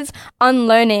lives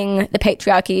unlearning the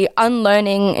patriarchy,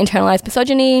 unlearning internalized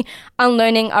misogyny,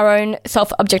 unlearning our own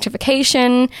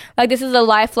self-objectification. Like, this is a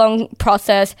lifelong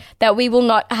process that we will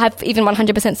not have even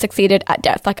 100% succeeded at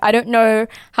death. Like, I don't know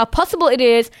how possible it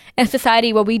is in a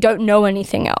society where we don't know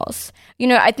anything else.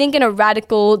 I think in a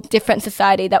radical, different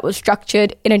society that was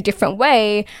structured in a different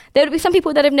way, there would be some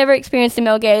people that have never experienced the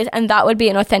male gaze, and that would be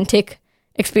an authentic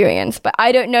experience. But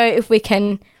I don't know if we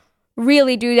can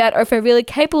really do that or if we're really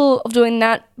capable of doing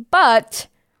that, but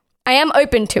I am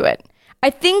open to it. I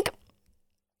think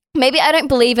maybe I don't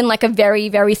believe in like a very,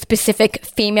 very specific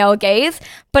female gaze,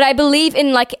 but I believe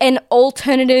in like an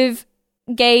alternative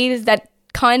gaze that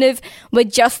kind of we're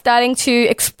just starting to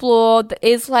explore, that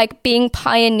is like being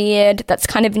pioneered, that's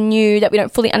kind of new, that we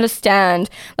don't fully understand.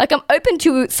 Like, I'm open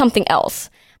to something else.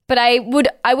 But I would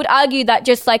argue that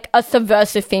just like a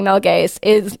subversive female gaze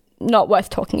is not worth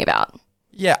talking about.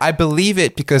 Yeah, I believe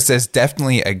it because there's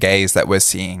definitely a gaze that we're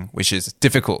seeing which is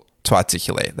difficult to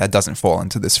articulate, that doesn't fall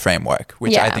into this framework,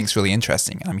 which I think is really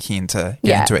interesting. I'm keen to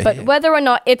get into it. But whether or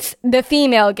not it's the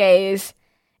female gaze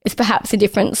is perhaps a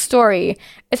different story,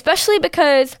 especially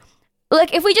because,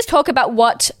 like, if we just talk about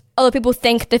what other people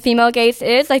think the female gaze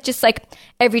is, like just like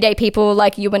everyday people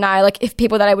like you and I, like if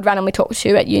people that I would randomly talk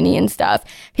to at uni and stuff,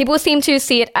 people seem to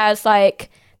see it as like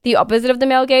the opposite of the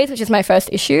male gaze, which is my first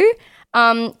issue.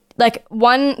 Like,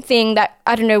 one thing that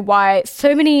I don't know why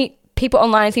so many people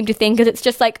online seem to think is it's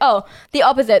just like, oh, the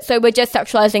opposite, so we're just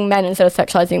sexualizing men instead of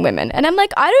sexualizing women. And I'm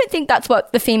like, I don't think that's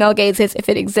what the female gaze is if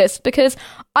it exists, because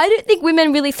I don't think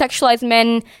women really sexualize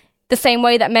men the same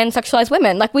way that men sexualize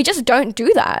women. Like, we just don't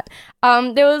do that.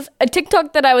 There was a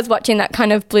TikTok that I was watching that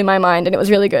kind of blew my mind, and it was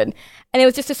really good. And it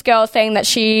was just this girl saying that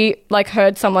she like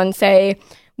heard someone say,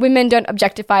 women don't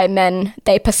objectify men,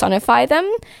 they personify them.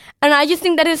 And I just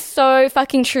think that is so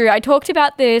fucking true. I talked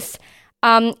about this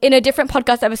in a different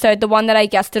podcast episode, the one that I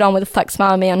guested on with Flex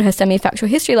Marmy on her semi-factual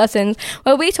history lessons,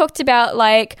 where we talked about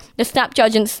like the snap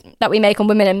judgments that we make on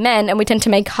women and men, and we tend to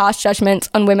make harsh judgments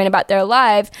on women about their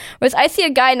lives. Whereas I see a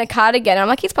guy in a cardigan and I'm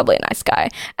like, he's probably a nice guy.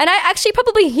 And I actually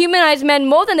probably humanize men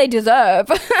more than they deserve.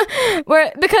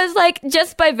 Because like,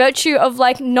 just by virtue of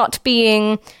like not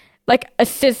being like a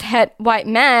cis-het white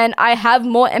man, I have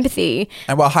more empathy.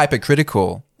 And we're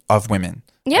hypercritical of women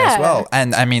as well.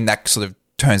 And I mean, that sort of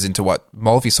turns into what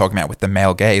Mulvey's talking about with the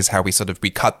male gaze, how we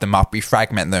cut them up, we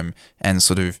fragment them and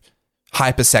sort of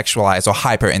hypersexualize or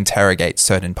hyper-interrogate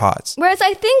certain parts. Whereas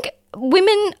I think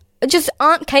women just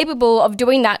aren't capable of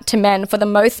doing that to men for the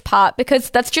most part, because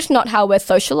that's just not how we're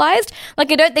socialized.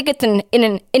 Like, I don't think it's an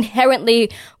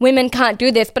inherently women can't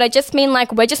do this, but I just mean,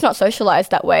 like, we're just not socialized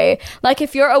that way. Like,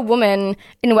 if you're a woman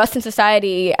in Western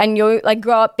society and you, like,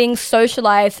 grow up being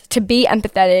socialized to be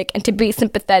empathetic and to be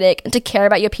sympathetic and to care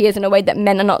about your peers in a way that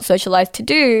men are not socialized to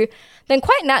do, then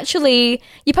quite naturally,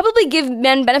 you probably give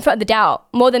men benefit of the doubt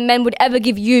more than men would ever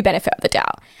give you benefit of the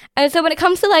doubt. And so when it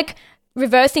comes to, like,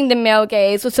 reversing the male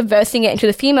gaze or subversing it into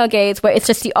the female gaze, where it's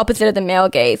just the opposite of the male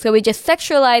gaze, where we just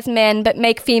sexualize men but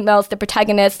make females the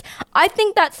protagonists, I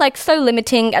think that's, like, so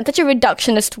limiting and such a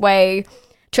reductionist way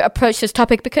to approach this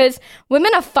topic, because women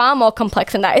are far more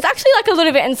complex than that. It's actually, like, a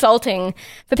little bit insulting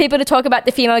for people to talk about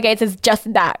the female gaze as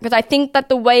just that, because I think that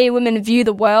the way women view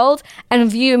the world and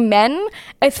view men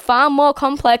is far more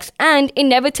complex and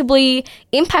inevitably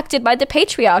impacted by the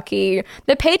patriarchy.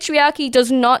 The patriarchy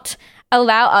does not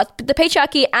allow us, the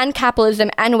patriarchy and capitalism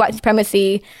and white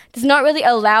supremacy does not really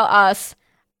allow us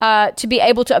to be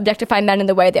able to objectify men in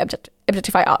the way they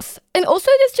objectify us. And also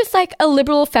there's just, like, a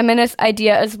liberal feminist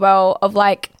idea as well of,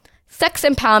 like, sex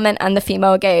empowerment and the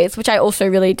female gaze, which I also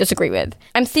really disagree with.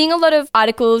 I'm seeing a lot of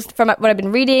articles from what I've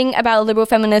been reading about liberal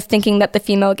feminists thinking that the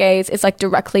female gaze is, like,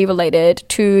 directly related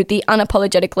to the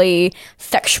unapologetically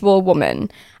sexual woman.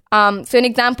 So an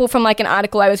example from, like, an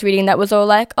article I was reading that was all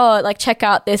like, oh, like, check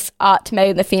out this art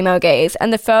made in the female gaze.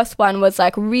 And the first one was,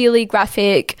 like, really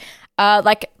graphic,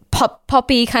 like,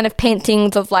 poppy kind of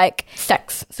paintings of, like,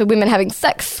 sex. So women having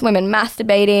sex, women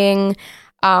masturbating,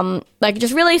 like,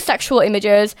 just really sexual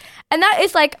images. And that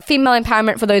is, like, female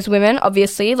empowerment for those women,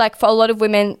 obviously. Like, for a lot of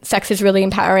women, sex is really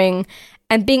empowering.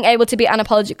 And being able to be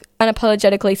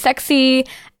unapologetically sexy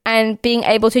and being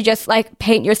able to just, like,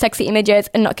 paint your sexy images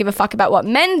and not give a fuck about what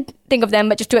men think of them,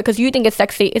 but just do it because you think it's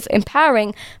sexy, is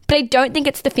empowering. But I don't think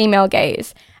it's the female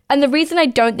gaze. And the reason I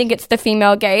don't think it's the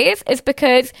female gaze is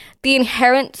because the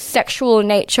inherent sexual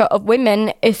nature of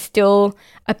women is still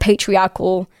a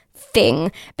patriarchal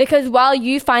thing. Because while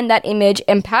you find that image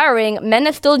empowering, men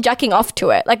are still jacking off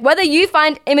to it. Like, whether you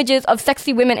find images of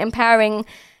sexy women empowering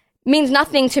means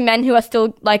nothing to men who are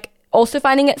still, like, also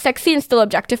finding it sexy and still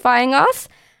objectifying us.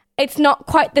 It's not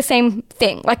quite the same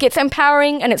thing. Like, it's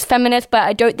empowering and it's feminist, but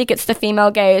I don't think it's the female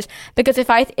gaze. Because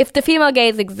if the female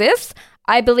gaze exists,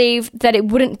 I believe that it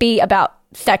wouldn't be about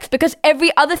sex, because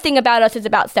every other thing about us is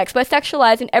about sex. We're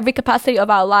sexualized in every capacity of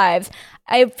our lives.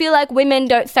 I feel like women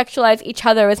don't sexualize each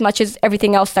other as much as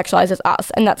everything else sexualizes us.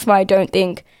 And that's why I don't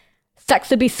think sex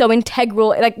would be so integral,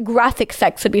 like, graphic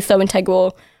sex would be so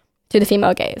integral to the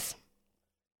female gaze.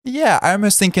 Yeah, I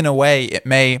almost think in a way it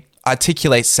may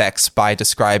articulate sex by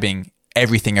describing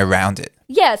everything around it.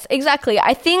 Yes, exactly.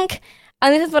 I think,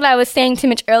 and this is what I was saying to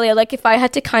Mitch earlier, like, if I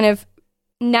had to kind of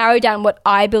narrow down what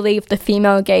I believe the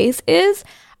female gaze is,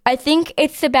 I think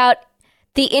it's about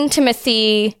the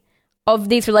intimacy of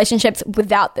these relationships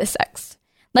without the sex.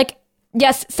 Like,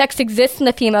 yes, sex exists in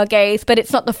the female gaze, but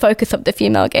it's not the focus of the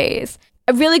female gaze.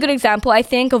 A really good example, I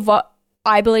think, of what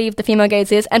I believe the female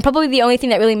gaze is, and probably the only thing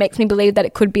that really makes me believe that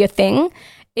it could be a thing,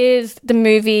 is the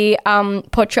movie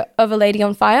Portrait of a Lady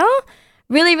on Fire.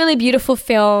 Really, really beautiful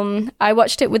film. I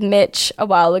watched it with Mitch a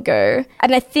while ago.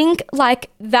 And I think, like,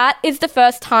 that is the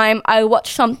first time I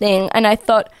watched something and I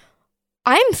thought,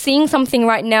 I'm seeing something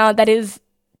right now that is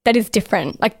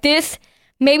different. Like, this,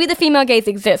 maybe the female gaze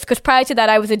exists, because prior to that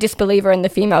I was a disbeliever in the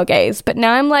female gaze. But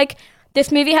now I'm like,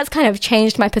 this movie has kind of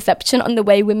changed my perception on the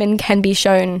way women can be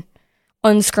shown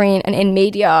on screen and in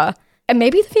media. And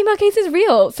maybe the female gaze is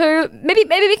real. So maybe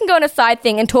we can go on a side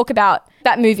thing and talk about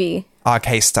that movie. Our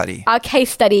case study. Our case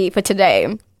study for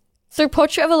today. So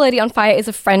Portrait of a Lady on Fire is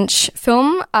a French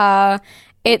film.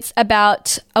 It's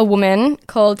about a woman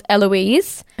called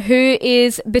Eloise who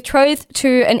is betrothed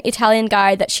to an Italian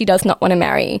guy that she does not want to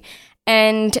marry.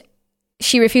 And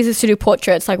she refuses to do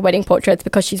portraits, like wedding portraits,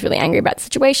 because she's really angry about the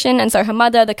situation. And so her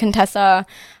mother, the Contessa,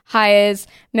 hires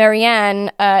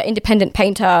Marianne, an independent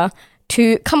painter,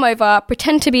 to come over,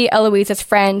 pretend to be Eloise's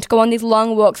friend, go on these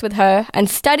long walks with her and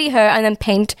study her and then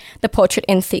paint the portrait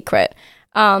in secret.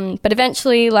 But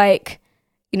eventually, like,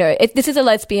 you know, this is a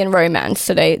lesbian romance.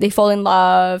 So they fall in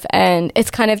love, and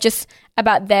it's kind of just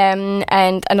about them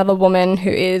and another woman who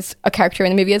is a character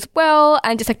in the movie as well,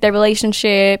 and just, like, their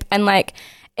relationship. And, like,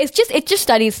 it just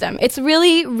studies them. It's a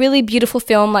really, really beautiful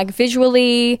film, like,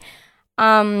 visually,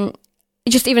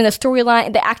 just even the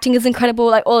storyline, the acting is incredible,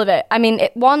 like, all of it. I mean,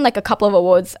 it won, like, a couple of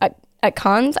awards at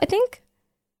Cannes, I think.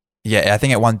 Yeah, I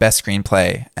think it won Best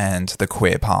Screenplay and the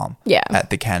Queer Palm at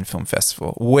the Cannes Film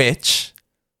Festival, which,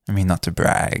 I mean, not to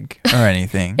brag or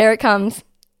anything. Here it comes.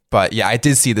 But yeah, I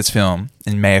did see this film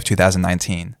in May of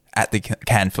 2019 at the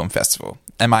Cannes Film Festival.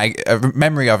 And my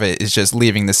memory of it is just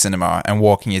leaving the cinema and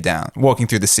walking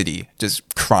through the city,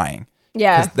 just crying.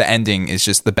 Yeah. 'Cause the ending is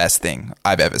just the best thing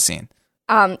I've ever seen.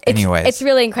 Anyways. It's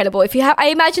really incredible. I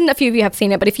imagine a few of you have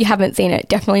seen it, but if you haven't seen it,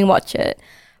 definitely watch it.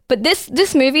 But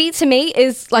this movie, to me,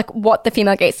 is like what the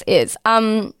female gaze is.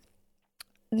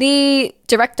 The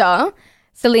director,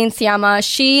 Celine Sciamma,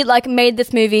 she like made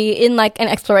this movie in like an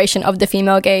exploration of the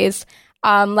female gaze.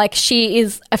 Like she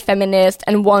is a feminist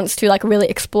and wants to like really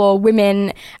explore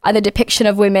women and the depiction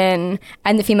of women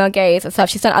and the female gaze and stuff.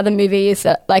 She's done other movies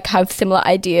that like have similar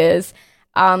ideas.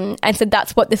 And so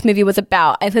that's what this movie was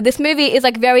about. And so this movie is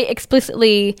like very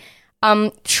explicitly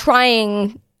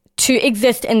trying to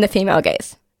exist in the female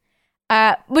gaze.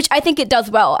 Which I think it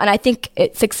does well, and I think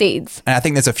it succeeds. And I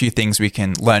think there's a few things we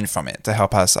can learn from it to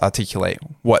help us articulate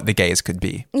what the gaze could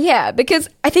be. Yeah, because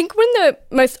I think one of the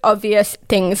most obvious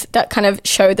things that kind of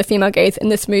show the female gaze in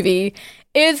this movie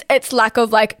is its lack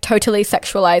of like totally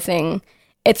sexualizing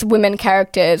its women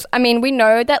characters. I mean, we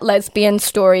know that lesbian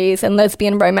stories and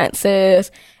lesbian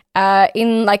romances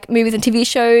in like movies and TV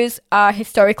shows are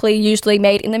historically usually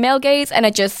made in the male gaze and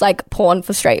are just like porn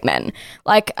for straight men.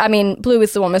 Like, I mean, Blue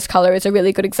is the Warmest Color is a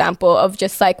really good example of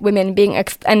just like women being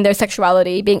and their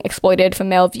sexuality being exploited for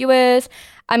male viewers.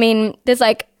 I mean, there's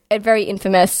like a very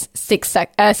infamous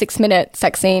 6-minute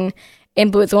sex scene in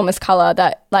Blue is the Warmest Color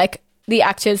that like the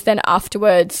actors then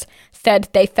afterwards said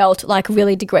they felt like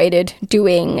really degraded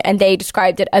doing, and they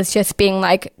described it as just being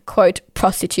like, quote,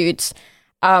 prostitutes.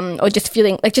 Or just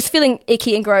feeling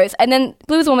icky and gross. And then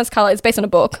Blue is the Warmest Color is based on a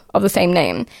book of the same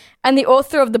name. And the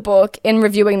author of the book, in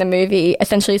reviewing the movie,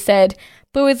 essentially said,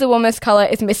 Blue is the Warmest Color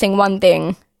is missing one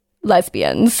thing: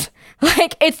 lesbians.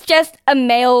 Like, it's just a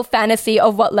male fantasy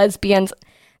of what lesbians...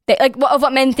 of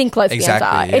what men think lesbians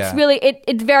are. Yeah. It's really,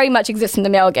 it very much exists in the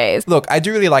male gaze. Look, I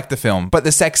do really like the film, but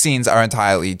the sex scenes are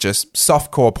entirely just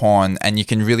softcore porn, and you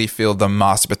can really feel the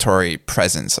masturbatory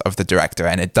presence of the director,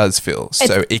 and it does feel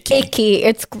so icky.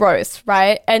 It's gross,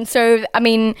 right? And so, I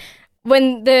mean,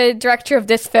 when the director of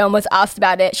this film was asked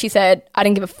about it, she said, I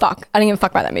didn't give a fuck. I didn't give a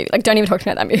fuck about that movie. Like, don't even talk to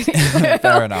me about that movie.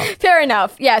 Fair enough. Fair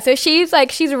enough. Yeah, so she's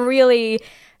really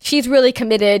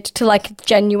committed to like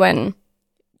genuine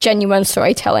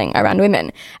storytelling around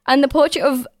women. And The Portrait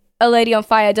of a Lady on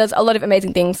Fire does a lot of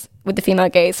amazing things with the female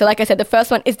gaze. So like I said, the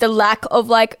first one is the lack of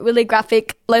like really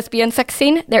graphic lesbian sex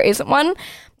scene. There isn't one.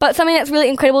 But something that's really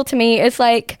incredible to me is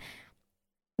like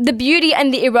the beauty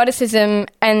and the eroticism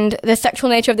and the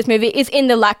sexual nature of this movie is in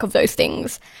the lack of those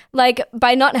things. Like,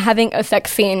 by not having a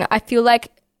sex scene, I feel like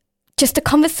just the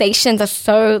conversations are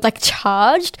so like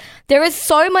charged. There is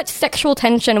so much sexual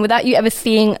tension without you ever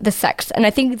seeing the sex. And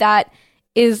I think that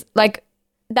is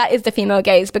the female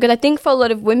gaze, because I think for a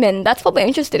lot of women, that's what we're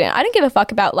interested in. I don't give a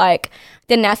fuck about like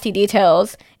the nasty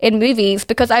details in movies,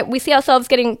 because we see ourselves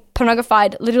getting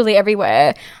pornographied literally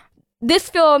everywhere. This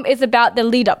film is about the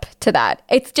lead up to that.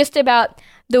 It's just about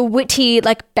the witty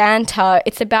like banter.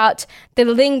 It's about the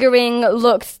lingering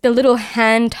looks, the little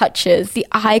hand touches, the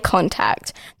eye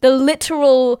contact, the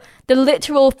literal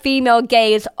female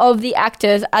gaze of the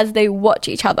actors as they watch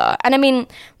each other. And I mean,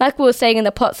 like we were saying in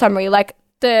the plot summary, like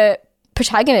the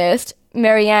protagonist,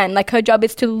 Marianne, like her job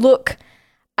is to look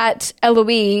at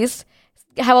Eloise,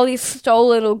 have all these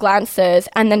stolen little glances,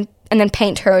 and then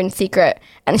paint her in secret.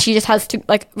 And she just has to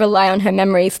like rely on her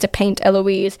memories to paint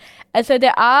Eloise. And so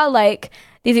there are like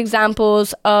these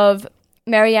examples of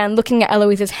Marianne looking at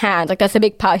Eloise's hands. Like, that's a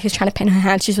big part. She's trying to paint her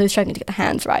hands. She's really struggling to get the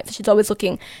hands right. So she's always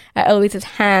looking at Eloise's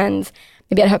hands,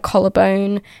 maybe at her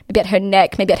collarbone, maybe at her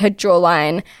neck, maybe at her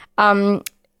jawline.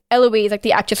 Eloise, like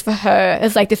the actress for her,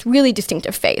 has like this really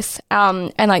distinctive face,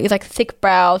 and like these like thick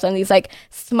brows and these like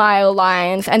smile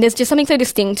lines, and there's just something so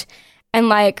distinct and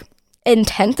like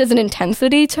intense. There's an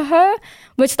intensity to her,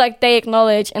 which like they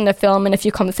acknowledge in the film in a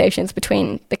few conversations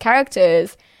between the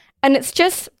characters. And it's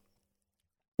just,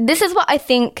 this is what I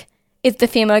think is the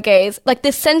female gaze, like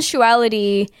the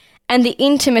sensuality and the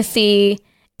intimacy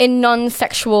in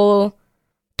non-sexual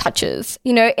touches,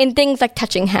 you know, in things like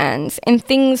touching hands, in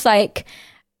things like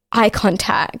eye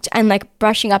contact and like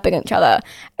brushing up against each other.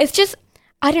 It's just,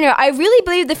 I don't know, I really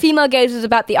believe the female gaze is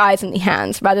about the eyes and the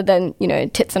hands rather than, you know,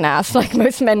 tits and ass like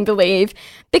most men believe,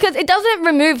 because it doesn't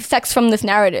remove sex from this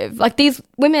narrative. Like, these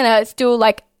women are still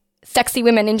like sexy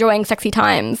women enjoying sexy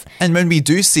times. And when we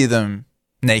do see them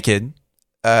naked,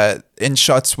 in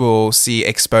shots we'll see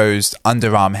exposed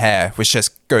underarm hair, which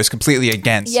just goes completely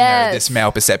against this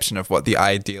male perception of what the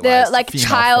ideal the like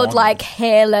childlike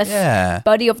hairless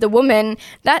body of the woman.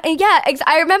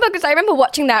 I remember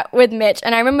watching that with Mitch,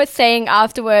 and I remember saying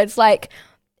afterwards, like,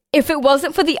 if it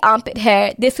wasn't for the armpit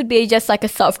hair, this would be just like a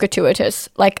self-gratuitous,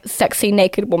 like sexy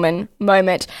naked woman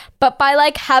moment. But by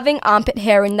like having armpit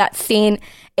hair in that scene,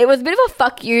 it was a bit of a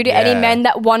fuck you to any men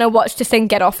that want to watch this and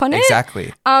get off on it.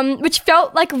 Exactly. Which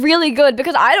felt like really good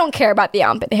because I don't care about the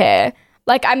armpit hair.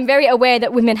 Like, I'm very aware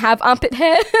that women have armpit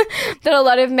hair, that a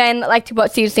lot of men like to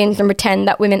watch these scenes and pretend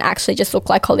that women actually just look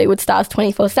like Hollywood stars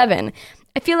 24/7.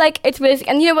 I feel like it's really,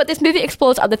 and you know what, this movie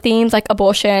explores other themes like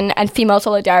abortion and female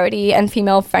solidarity and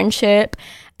female friendship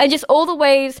and just all the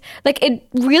ways, like, it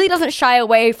really doesn't shy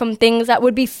away from things that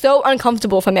would be so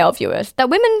uncomfortable for male viewers that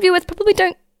women viewers probably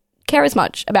don't care as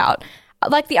much about,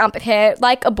 like the armpit hair,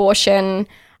 like abortion.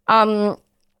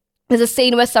 There's a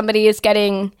scene where somebody is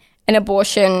getting an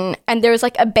abortion and there's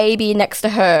like a baby next to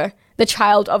her, the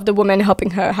child of the woman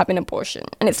helping her have an abortion,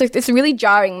 and it's like this really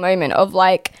jarring moment of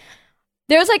like,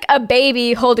 there's like a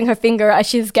baby holding her finger as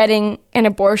she's getting an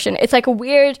abortion. It's like a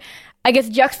weird, I guess,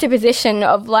 juxtaposition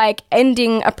of like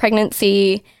ending a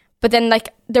pregnancy, but then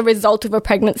like the result of a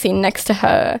pregnancy next to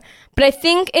her. But I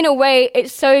think in a way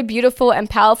it's so beautiful and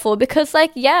powerful because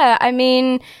like, yeah, I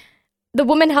mean, the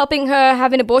woman helping her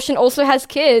have an abortion also has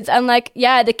kids. And like,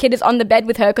 yeah, the kid is on the bed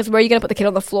with her because where are you going to put the kid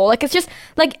on the floor? Like,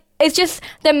 it's just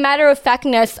the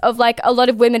matter-of-factness of like a lot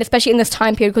of women, especially in this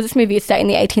time period, because this movie is set in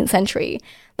the 18th century.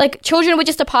 Like, children were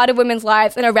just a part of women's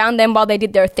lives and around them while they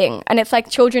did their thing. And it's like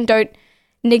children don't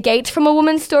negate from a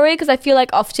woman's story because I feel like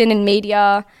often in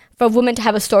media, for a woman to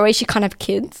have a story, she can't have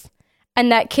kids.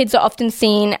 And that kids are often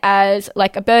seen as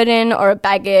like a burden or a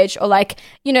baggage or like,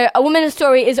 you know, a woman's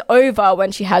story is over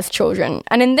when she has children.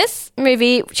 And in this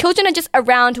movie, children are just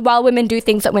around while women do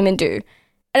things that women do.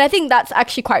 And I think that's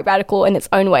actually quite radical in its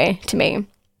own way to me.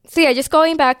 So yeah, just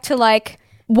going back to like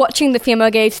watching the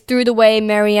female gaze through the way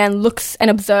Marianne looks and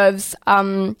observes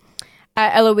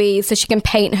Eloise so she can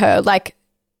paint her, like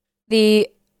the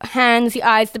hands, the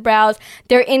eyes, the brows,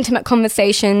 their intimate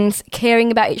conversations,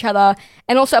 caring about each other.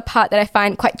 And also a part that I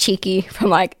find quite cheeky from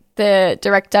like the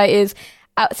director is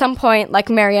at some point like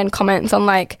Marianne comments on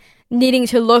like needing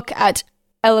to look at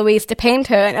Eloise to paint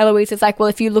her, and Eloise is like, well,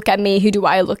 if you look at me, who do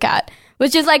I look at?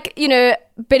 Which is like, you know,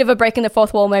 a bit of a break in the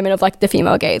fourth wall moment of like the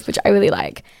female gaze, which I really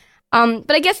like.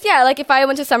 But I guess, yeah, like if I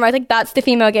want to summarize, like that's the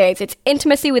female gaze. It's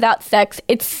intimacy without sex.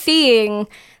 It's seeing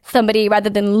somebody rather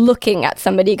than looking at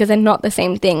somebody because they're not the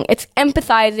same thing. It's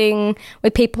empathizing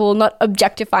with people, not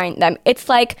objectifying them. It's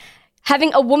like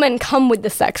having a woman come with the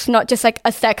sex, not just like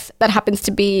a sex that happens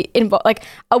to be involved. Like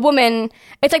a woman,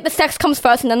 it's like the sex comes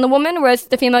first and then the woman, whereas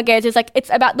the female gaze is like it's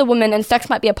about the woman and sex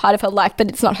might be a part of her life, but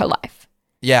it's not her life.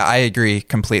 Yeah, I agree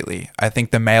completely. I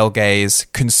think the male gaze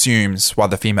consumes while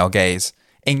the female gaze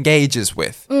engages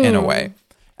with in a way.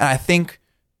 And I think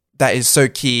that is so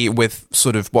key with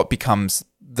sort of what becomes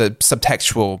the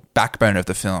subtextual backbone of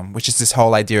the film, which is this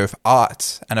whole idea of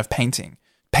art and of painting.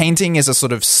 Painting is a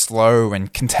sort of slow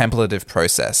and contemplative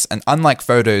process, and unlike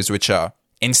photos, which are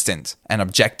instant and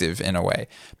objective in a way,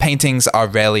 paintings are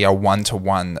rarely a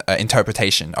one-to-one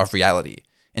interpretation of reality.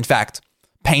 In fact,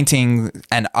 painting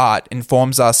and art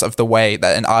informs us of the way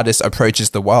that an artist approaches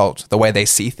the world, the way they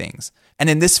see things. And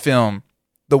in this film,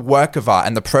 the work of art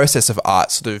and the process of art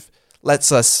sort of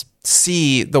lets us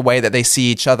see the way that they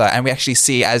see each other, and we actually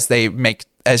see as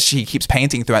she keeps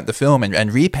painting throughout the film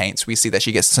and repaints, we see that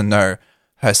she gets to know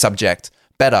her subject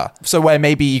better. So where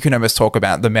maybe you can almost talk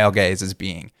about the male gaze as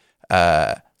being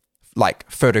like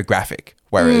photographic,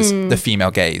 whereas the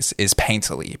female gaze is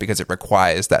painterly because it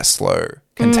requires that slow,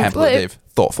 contemplative,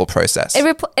 thoughtful process.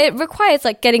 It requires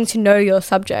like getting to know your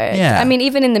subject. Yeah. I mean,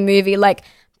 even in the movie, like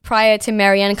prior to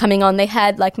Marianne coming on, they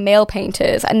had like male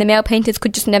painters, and the male painters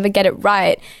could just never get it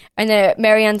right. And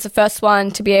Marianne's the first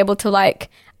one to be able to like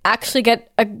actually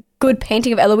get a good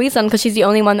painting of Eloise on because she's the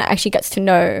only one that actually gets to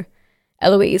know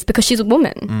Eloise because she's a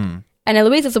woman. And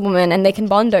Eloise is a woman and they can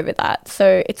bond over that.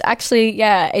 So it's actually,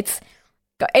 yeah, it's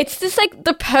just like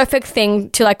the perfect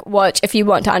thing to like watch if you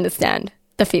want to understand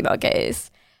the female gaze.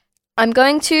 I'm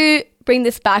going to bring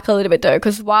this back a little bit though,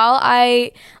 because while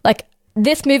I like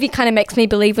this movie kind of makes me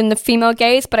believe in the female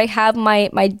gaze, but I have my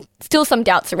still some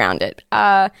doubts around it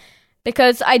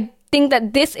because I think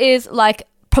that this is like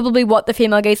probably what the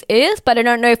female gaze is, but I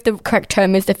don't know if the correct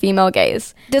term is the female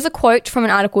gaze. There's a quote from an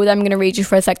article that I'm going to read you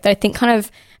for a sec that I think kind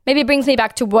of maybe brings me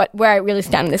back to where I really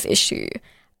stand on this issue.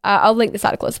 I'll link this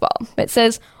article as well. It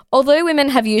says, although women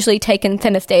have usually taken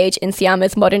center stage in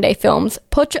Siama's modern-day films,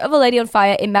 Portrait of a Lady on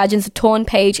Fire imagines a torn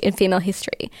page in female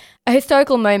history, a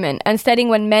historical moment and setting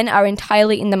when men are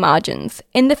entirely in the margins.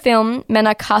 In the film, men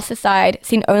are cast aside,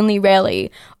 seen only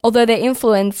rarely, although their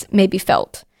influence may be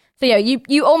felt. So yeah,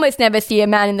 you almost never see a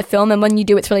man in the film, and when you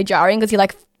do, it's really jarring because you're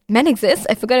like, men exist.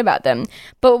 I forgot about them.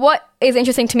 But what is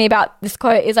interesting to me about this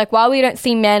quote is like, while we don't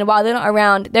see men, while they're not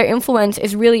around, their influence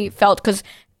is really felt, because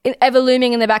ever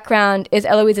looming in the background is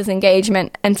Eloise's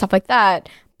engagement and stuff like that.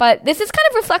 But this is kind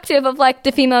of reflective of like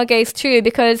the female gaze too,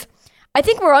 because I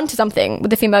think we're onto something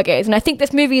with the female gaze, and I think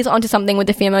this movie is onto something with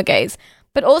the female gaze.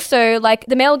 But also, like,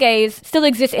 the male gaze still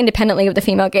exists independently of the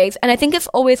female gaze, and I think it's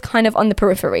always kind of on the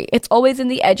periphery. It's always in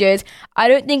the edges. I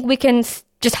don't think we can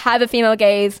just have a female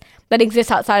gaze that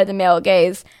exists outside of the male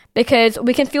gaze, because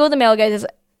we can feel the male gaze's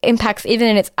impacts even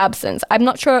in its absence. I'm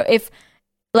not sure if,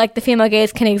 like, the female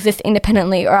gaze can exist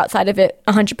independently or outside of it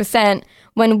 100%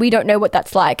 when we don't know what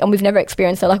that's like and we've never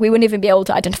experienced it. Like, we wouldn't even be able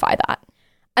to identify that.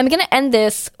 I'm going to end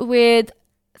this with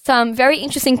some very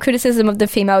interesting criticism of the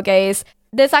female gaze.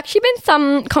 There's actually been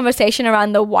some conversation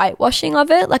around the whitewashing of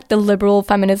it, like the liberal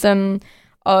feminism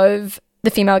of the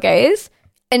female gaze.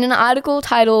 In an article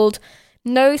titled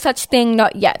 "No Such Thing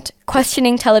Not Yet,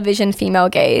 Questioning Television Female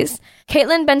Gaze,"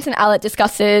 Caitlin Benson-Allett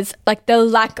discusses like the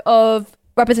lack of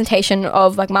representation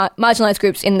of like marginalized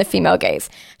groups in the female gaze.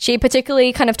 She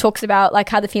particularly kind of talks about like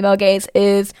how the female gaze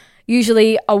is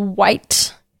usually a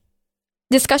white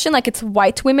discussion, like it's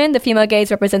white women. The female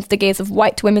gaze represents the gaze of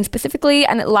white women specifically,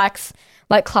 and it lacks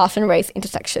like class and race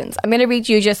intersections. I'm going to read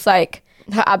you just like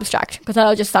her abstract, because then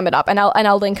I'll just sum it up, and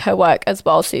I'll link her work as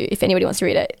well, so if anybody wants to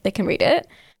read it, they can read it.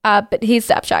 But here's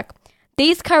the abstract.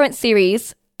 These current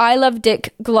series, I Love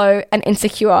Dick, Glow, and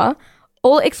Insecure,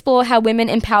 all explore how women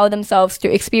empower themselves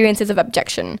through experiences of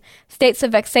abjection, states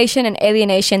of vexation and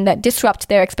alienation that disrupt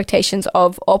their expectations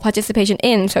of or participation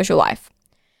in social life.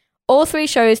 All three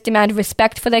shows demand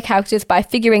respect for their characters by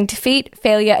figuring defeat,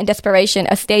 failure, and desperation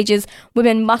as stages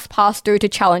women must pass through to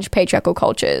challenge patriarchal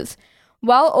cultures.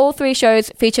 While all three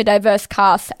shows feature diverse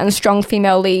casts and strong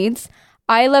female leads,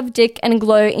 I Love Dick and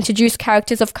Glow introduce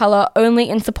characters of colour only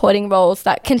in supporting roles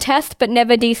that contest but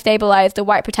never destabilise the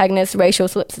white protagonist's racial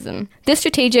solipsism. This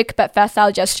strategic but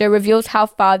facile gesture reveals how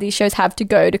far these shows have to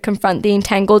go to confront the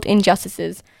entangled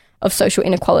injustices of social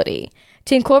inequality.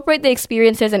 To incorporate the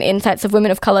experiences and insights of women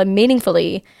of colour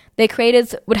meaningfully, their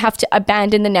creators would have to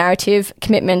abandon the narrative,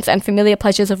 commitments, and familiar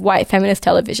pleasures of white feminist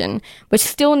television, which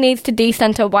still needs to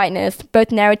decenter whiteness, both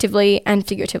narratively and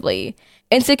figuratively.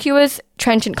 Insecure's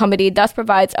trenchant comedy thus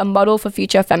provides a model for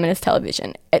future feminist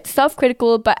television. It's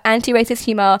self-critical but anti-racist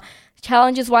humour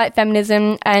challenges white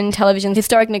feminism and television's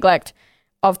historic neglect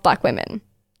of black women.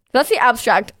 That's the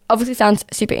abstract. Obviously sounds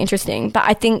super interesting, but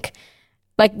I think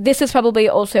like this is probably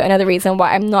also another reason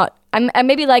why I'm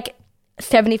maybe like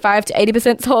 75 to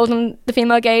 80% sold on the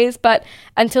female gaze, but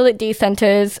until it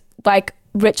decenters like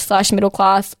rich/middle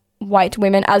class white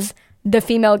women as the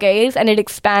female gaze, and it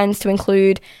expands to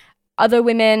include other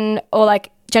women or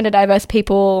like gender diverse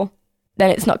people,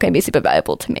 then it's not going to be super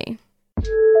valuable to me.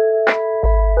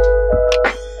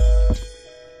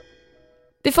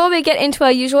 Before we get into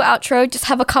our usual outro, just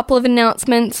have a couple of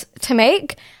announcements to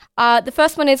make. The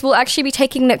first one is we'll actually be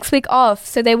taking next week off,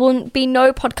 so there will be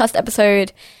no podcast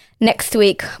episode next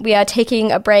week. We are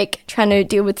taking a break, trying to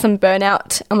deal with some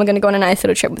burnout, and we're going to go on a nice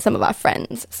little trip with some of our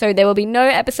friends. So there will be no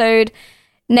episode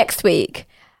next week.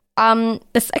 The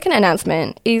second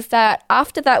announcement is that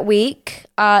after that week,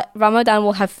 Ramadan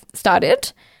will have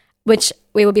started, which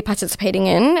we will be participating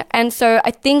in. And so I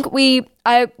think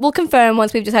I will confirm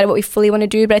once we've decided what we fully want to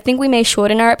do, but I think we may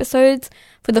shorten our episodes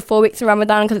for the 4 weeks of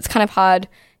Ramadan, because it's kind of hard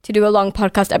to do a long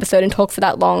podcast episode and talk for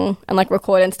that long and like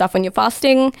record and stuff when you're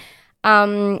fasting.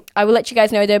 I will let you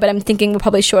guys know though, but I'm thinking we'll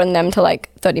probably shorten them to like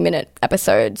 30-minute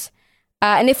episodes.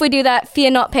 And if we do that,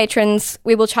 fear not, patrons,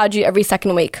 we will charge you every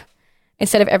second week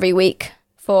instead of every week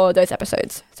for those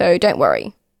episodes. So don't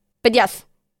worry. But yes,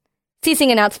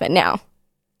 ceasing announcement now.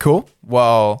 Cool.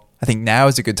 Well, I think now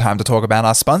is a good time to talk about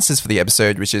our sponsors for the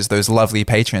episode, which is those lovely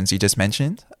patrons you just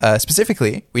mentioned.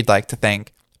 Specifically, we'd like to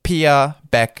thank Pia,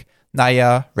 Beck,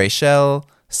 Naya, Rachel,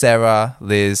 Sarah,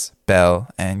 Liz, Belle,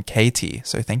 and Katie.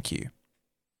 So thank you.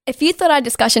 If you thought our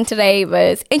discussion today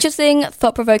was interesting,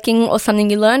 thought-provoking, or something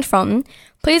you learned from,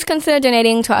 please consider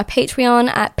donating to our Patreon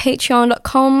at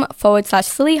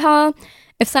patreon.com/Saliha.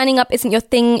 If signing up isn't your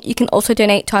thing, you can also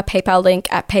donate to our PayPal link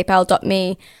at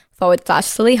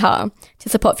paypal.me/Saliha to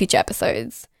support future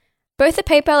episodes. Both the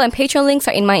PayPal and Patreon links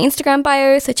are in my Instagram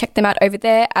bio, so check them out over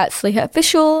there at Saliha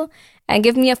Official. And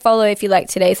give me a follow if you like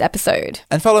today's episode.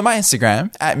 And follow my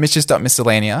Instagram at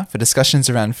mitches.miscellanea for discussions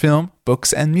around film,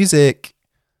 books, and music.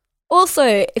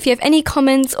 Also, if you have any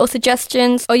comments or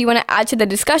suggestions or you want to add to the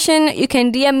discussion, you can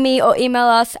DM me or email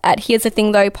us at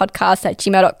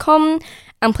here'sthethingthough@gmail.com,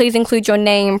 and please include your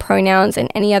name, pronouns, and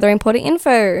any other important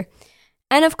info.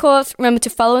 And of course, remember to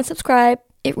follow and subscribe.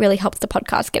 It really helps the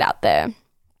podcast get out there.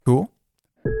 Cool.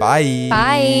 Bye.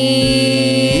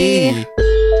 Bye.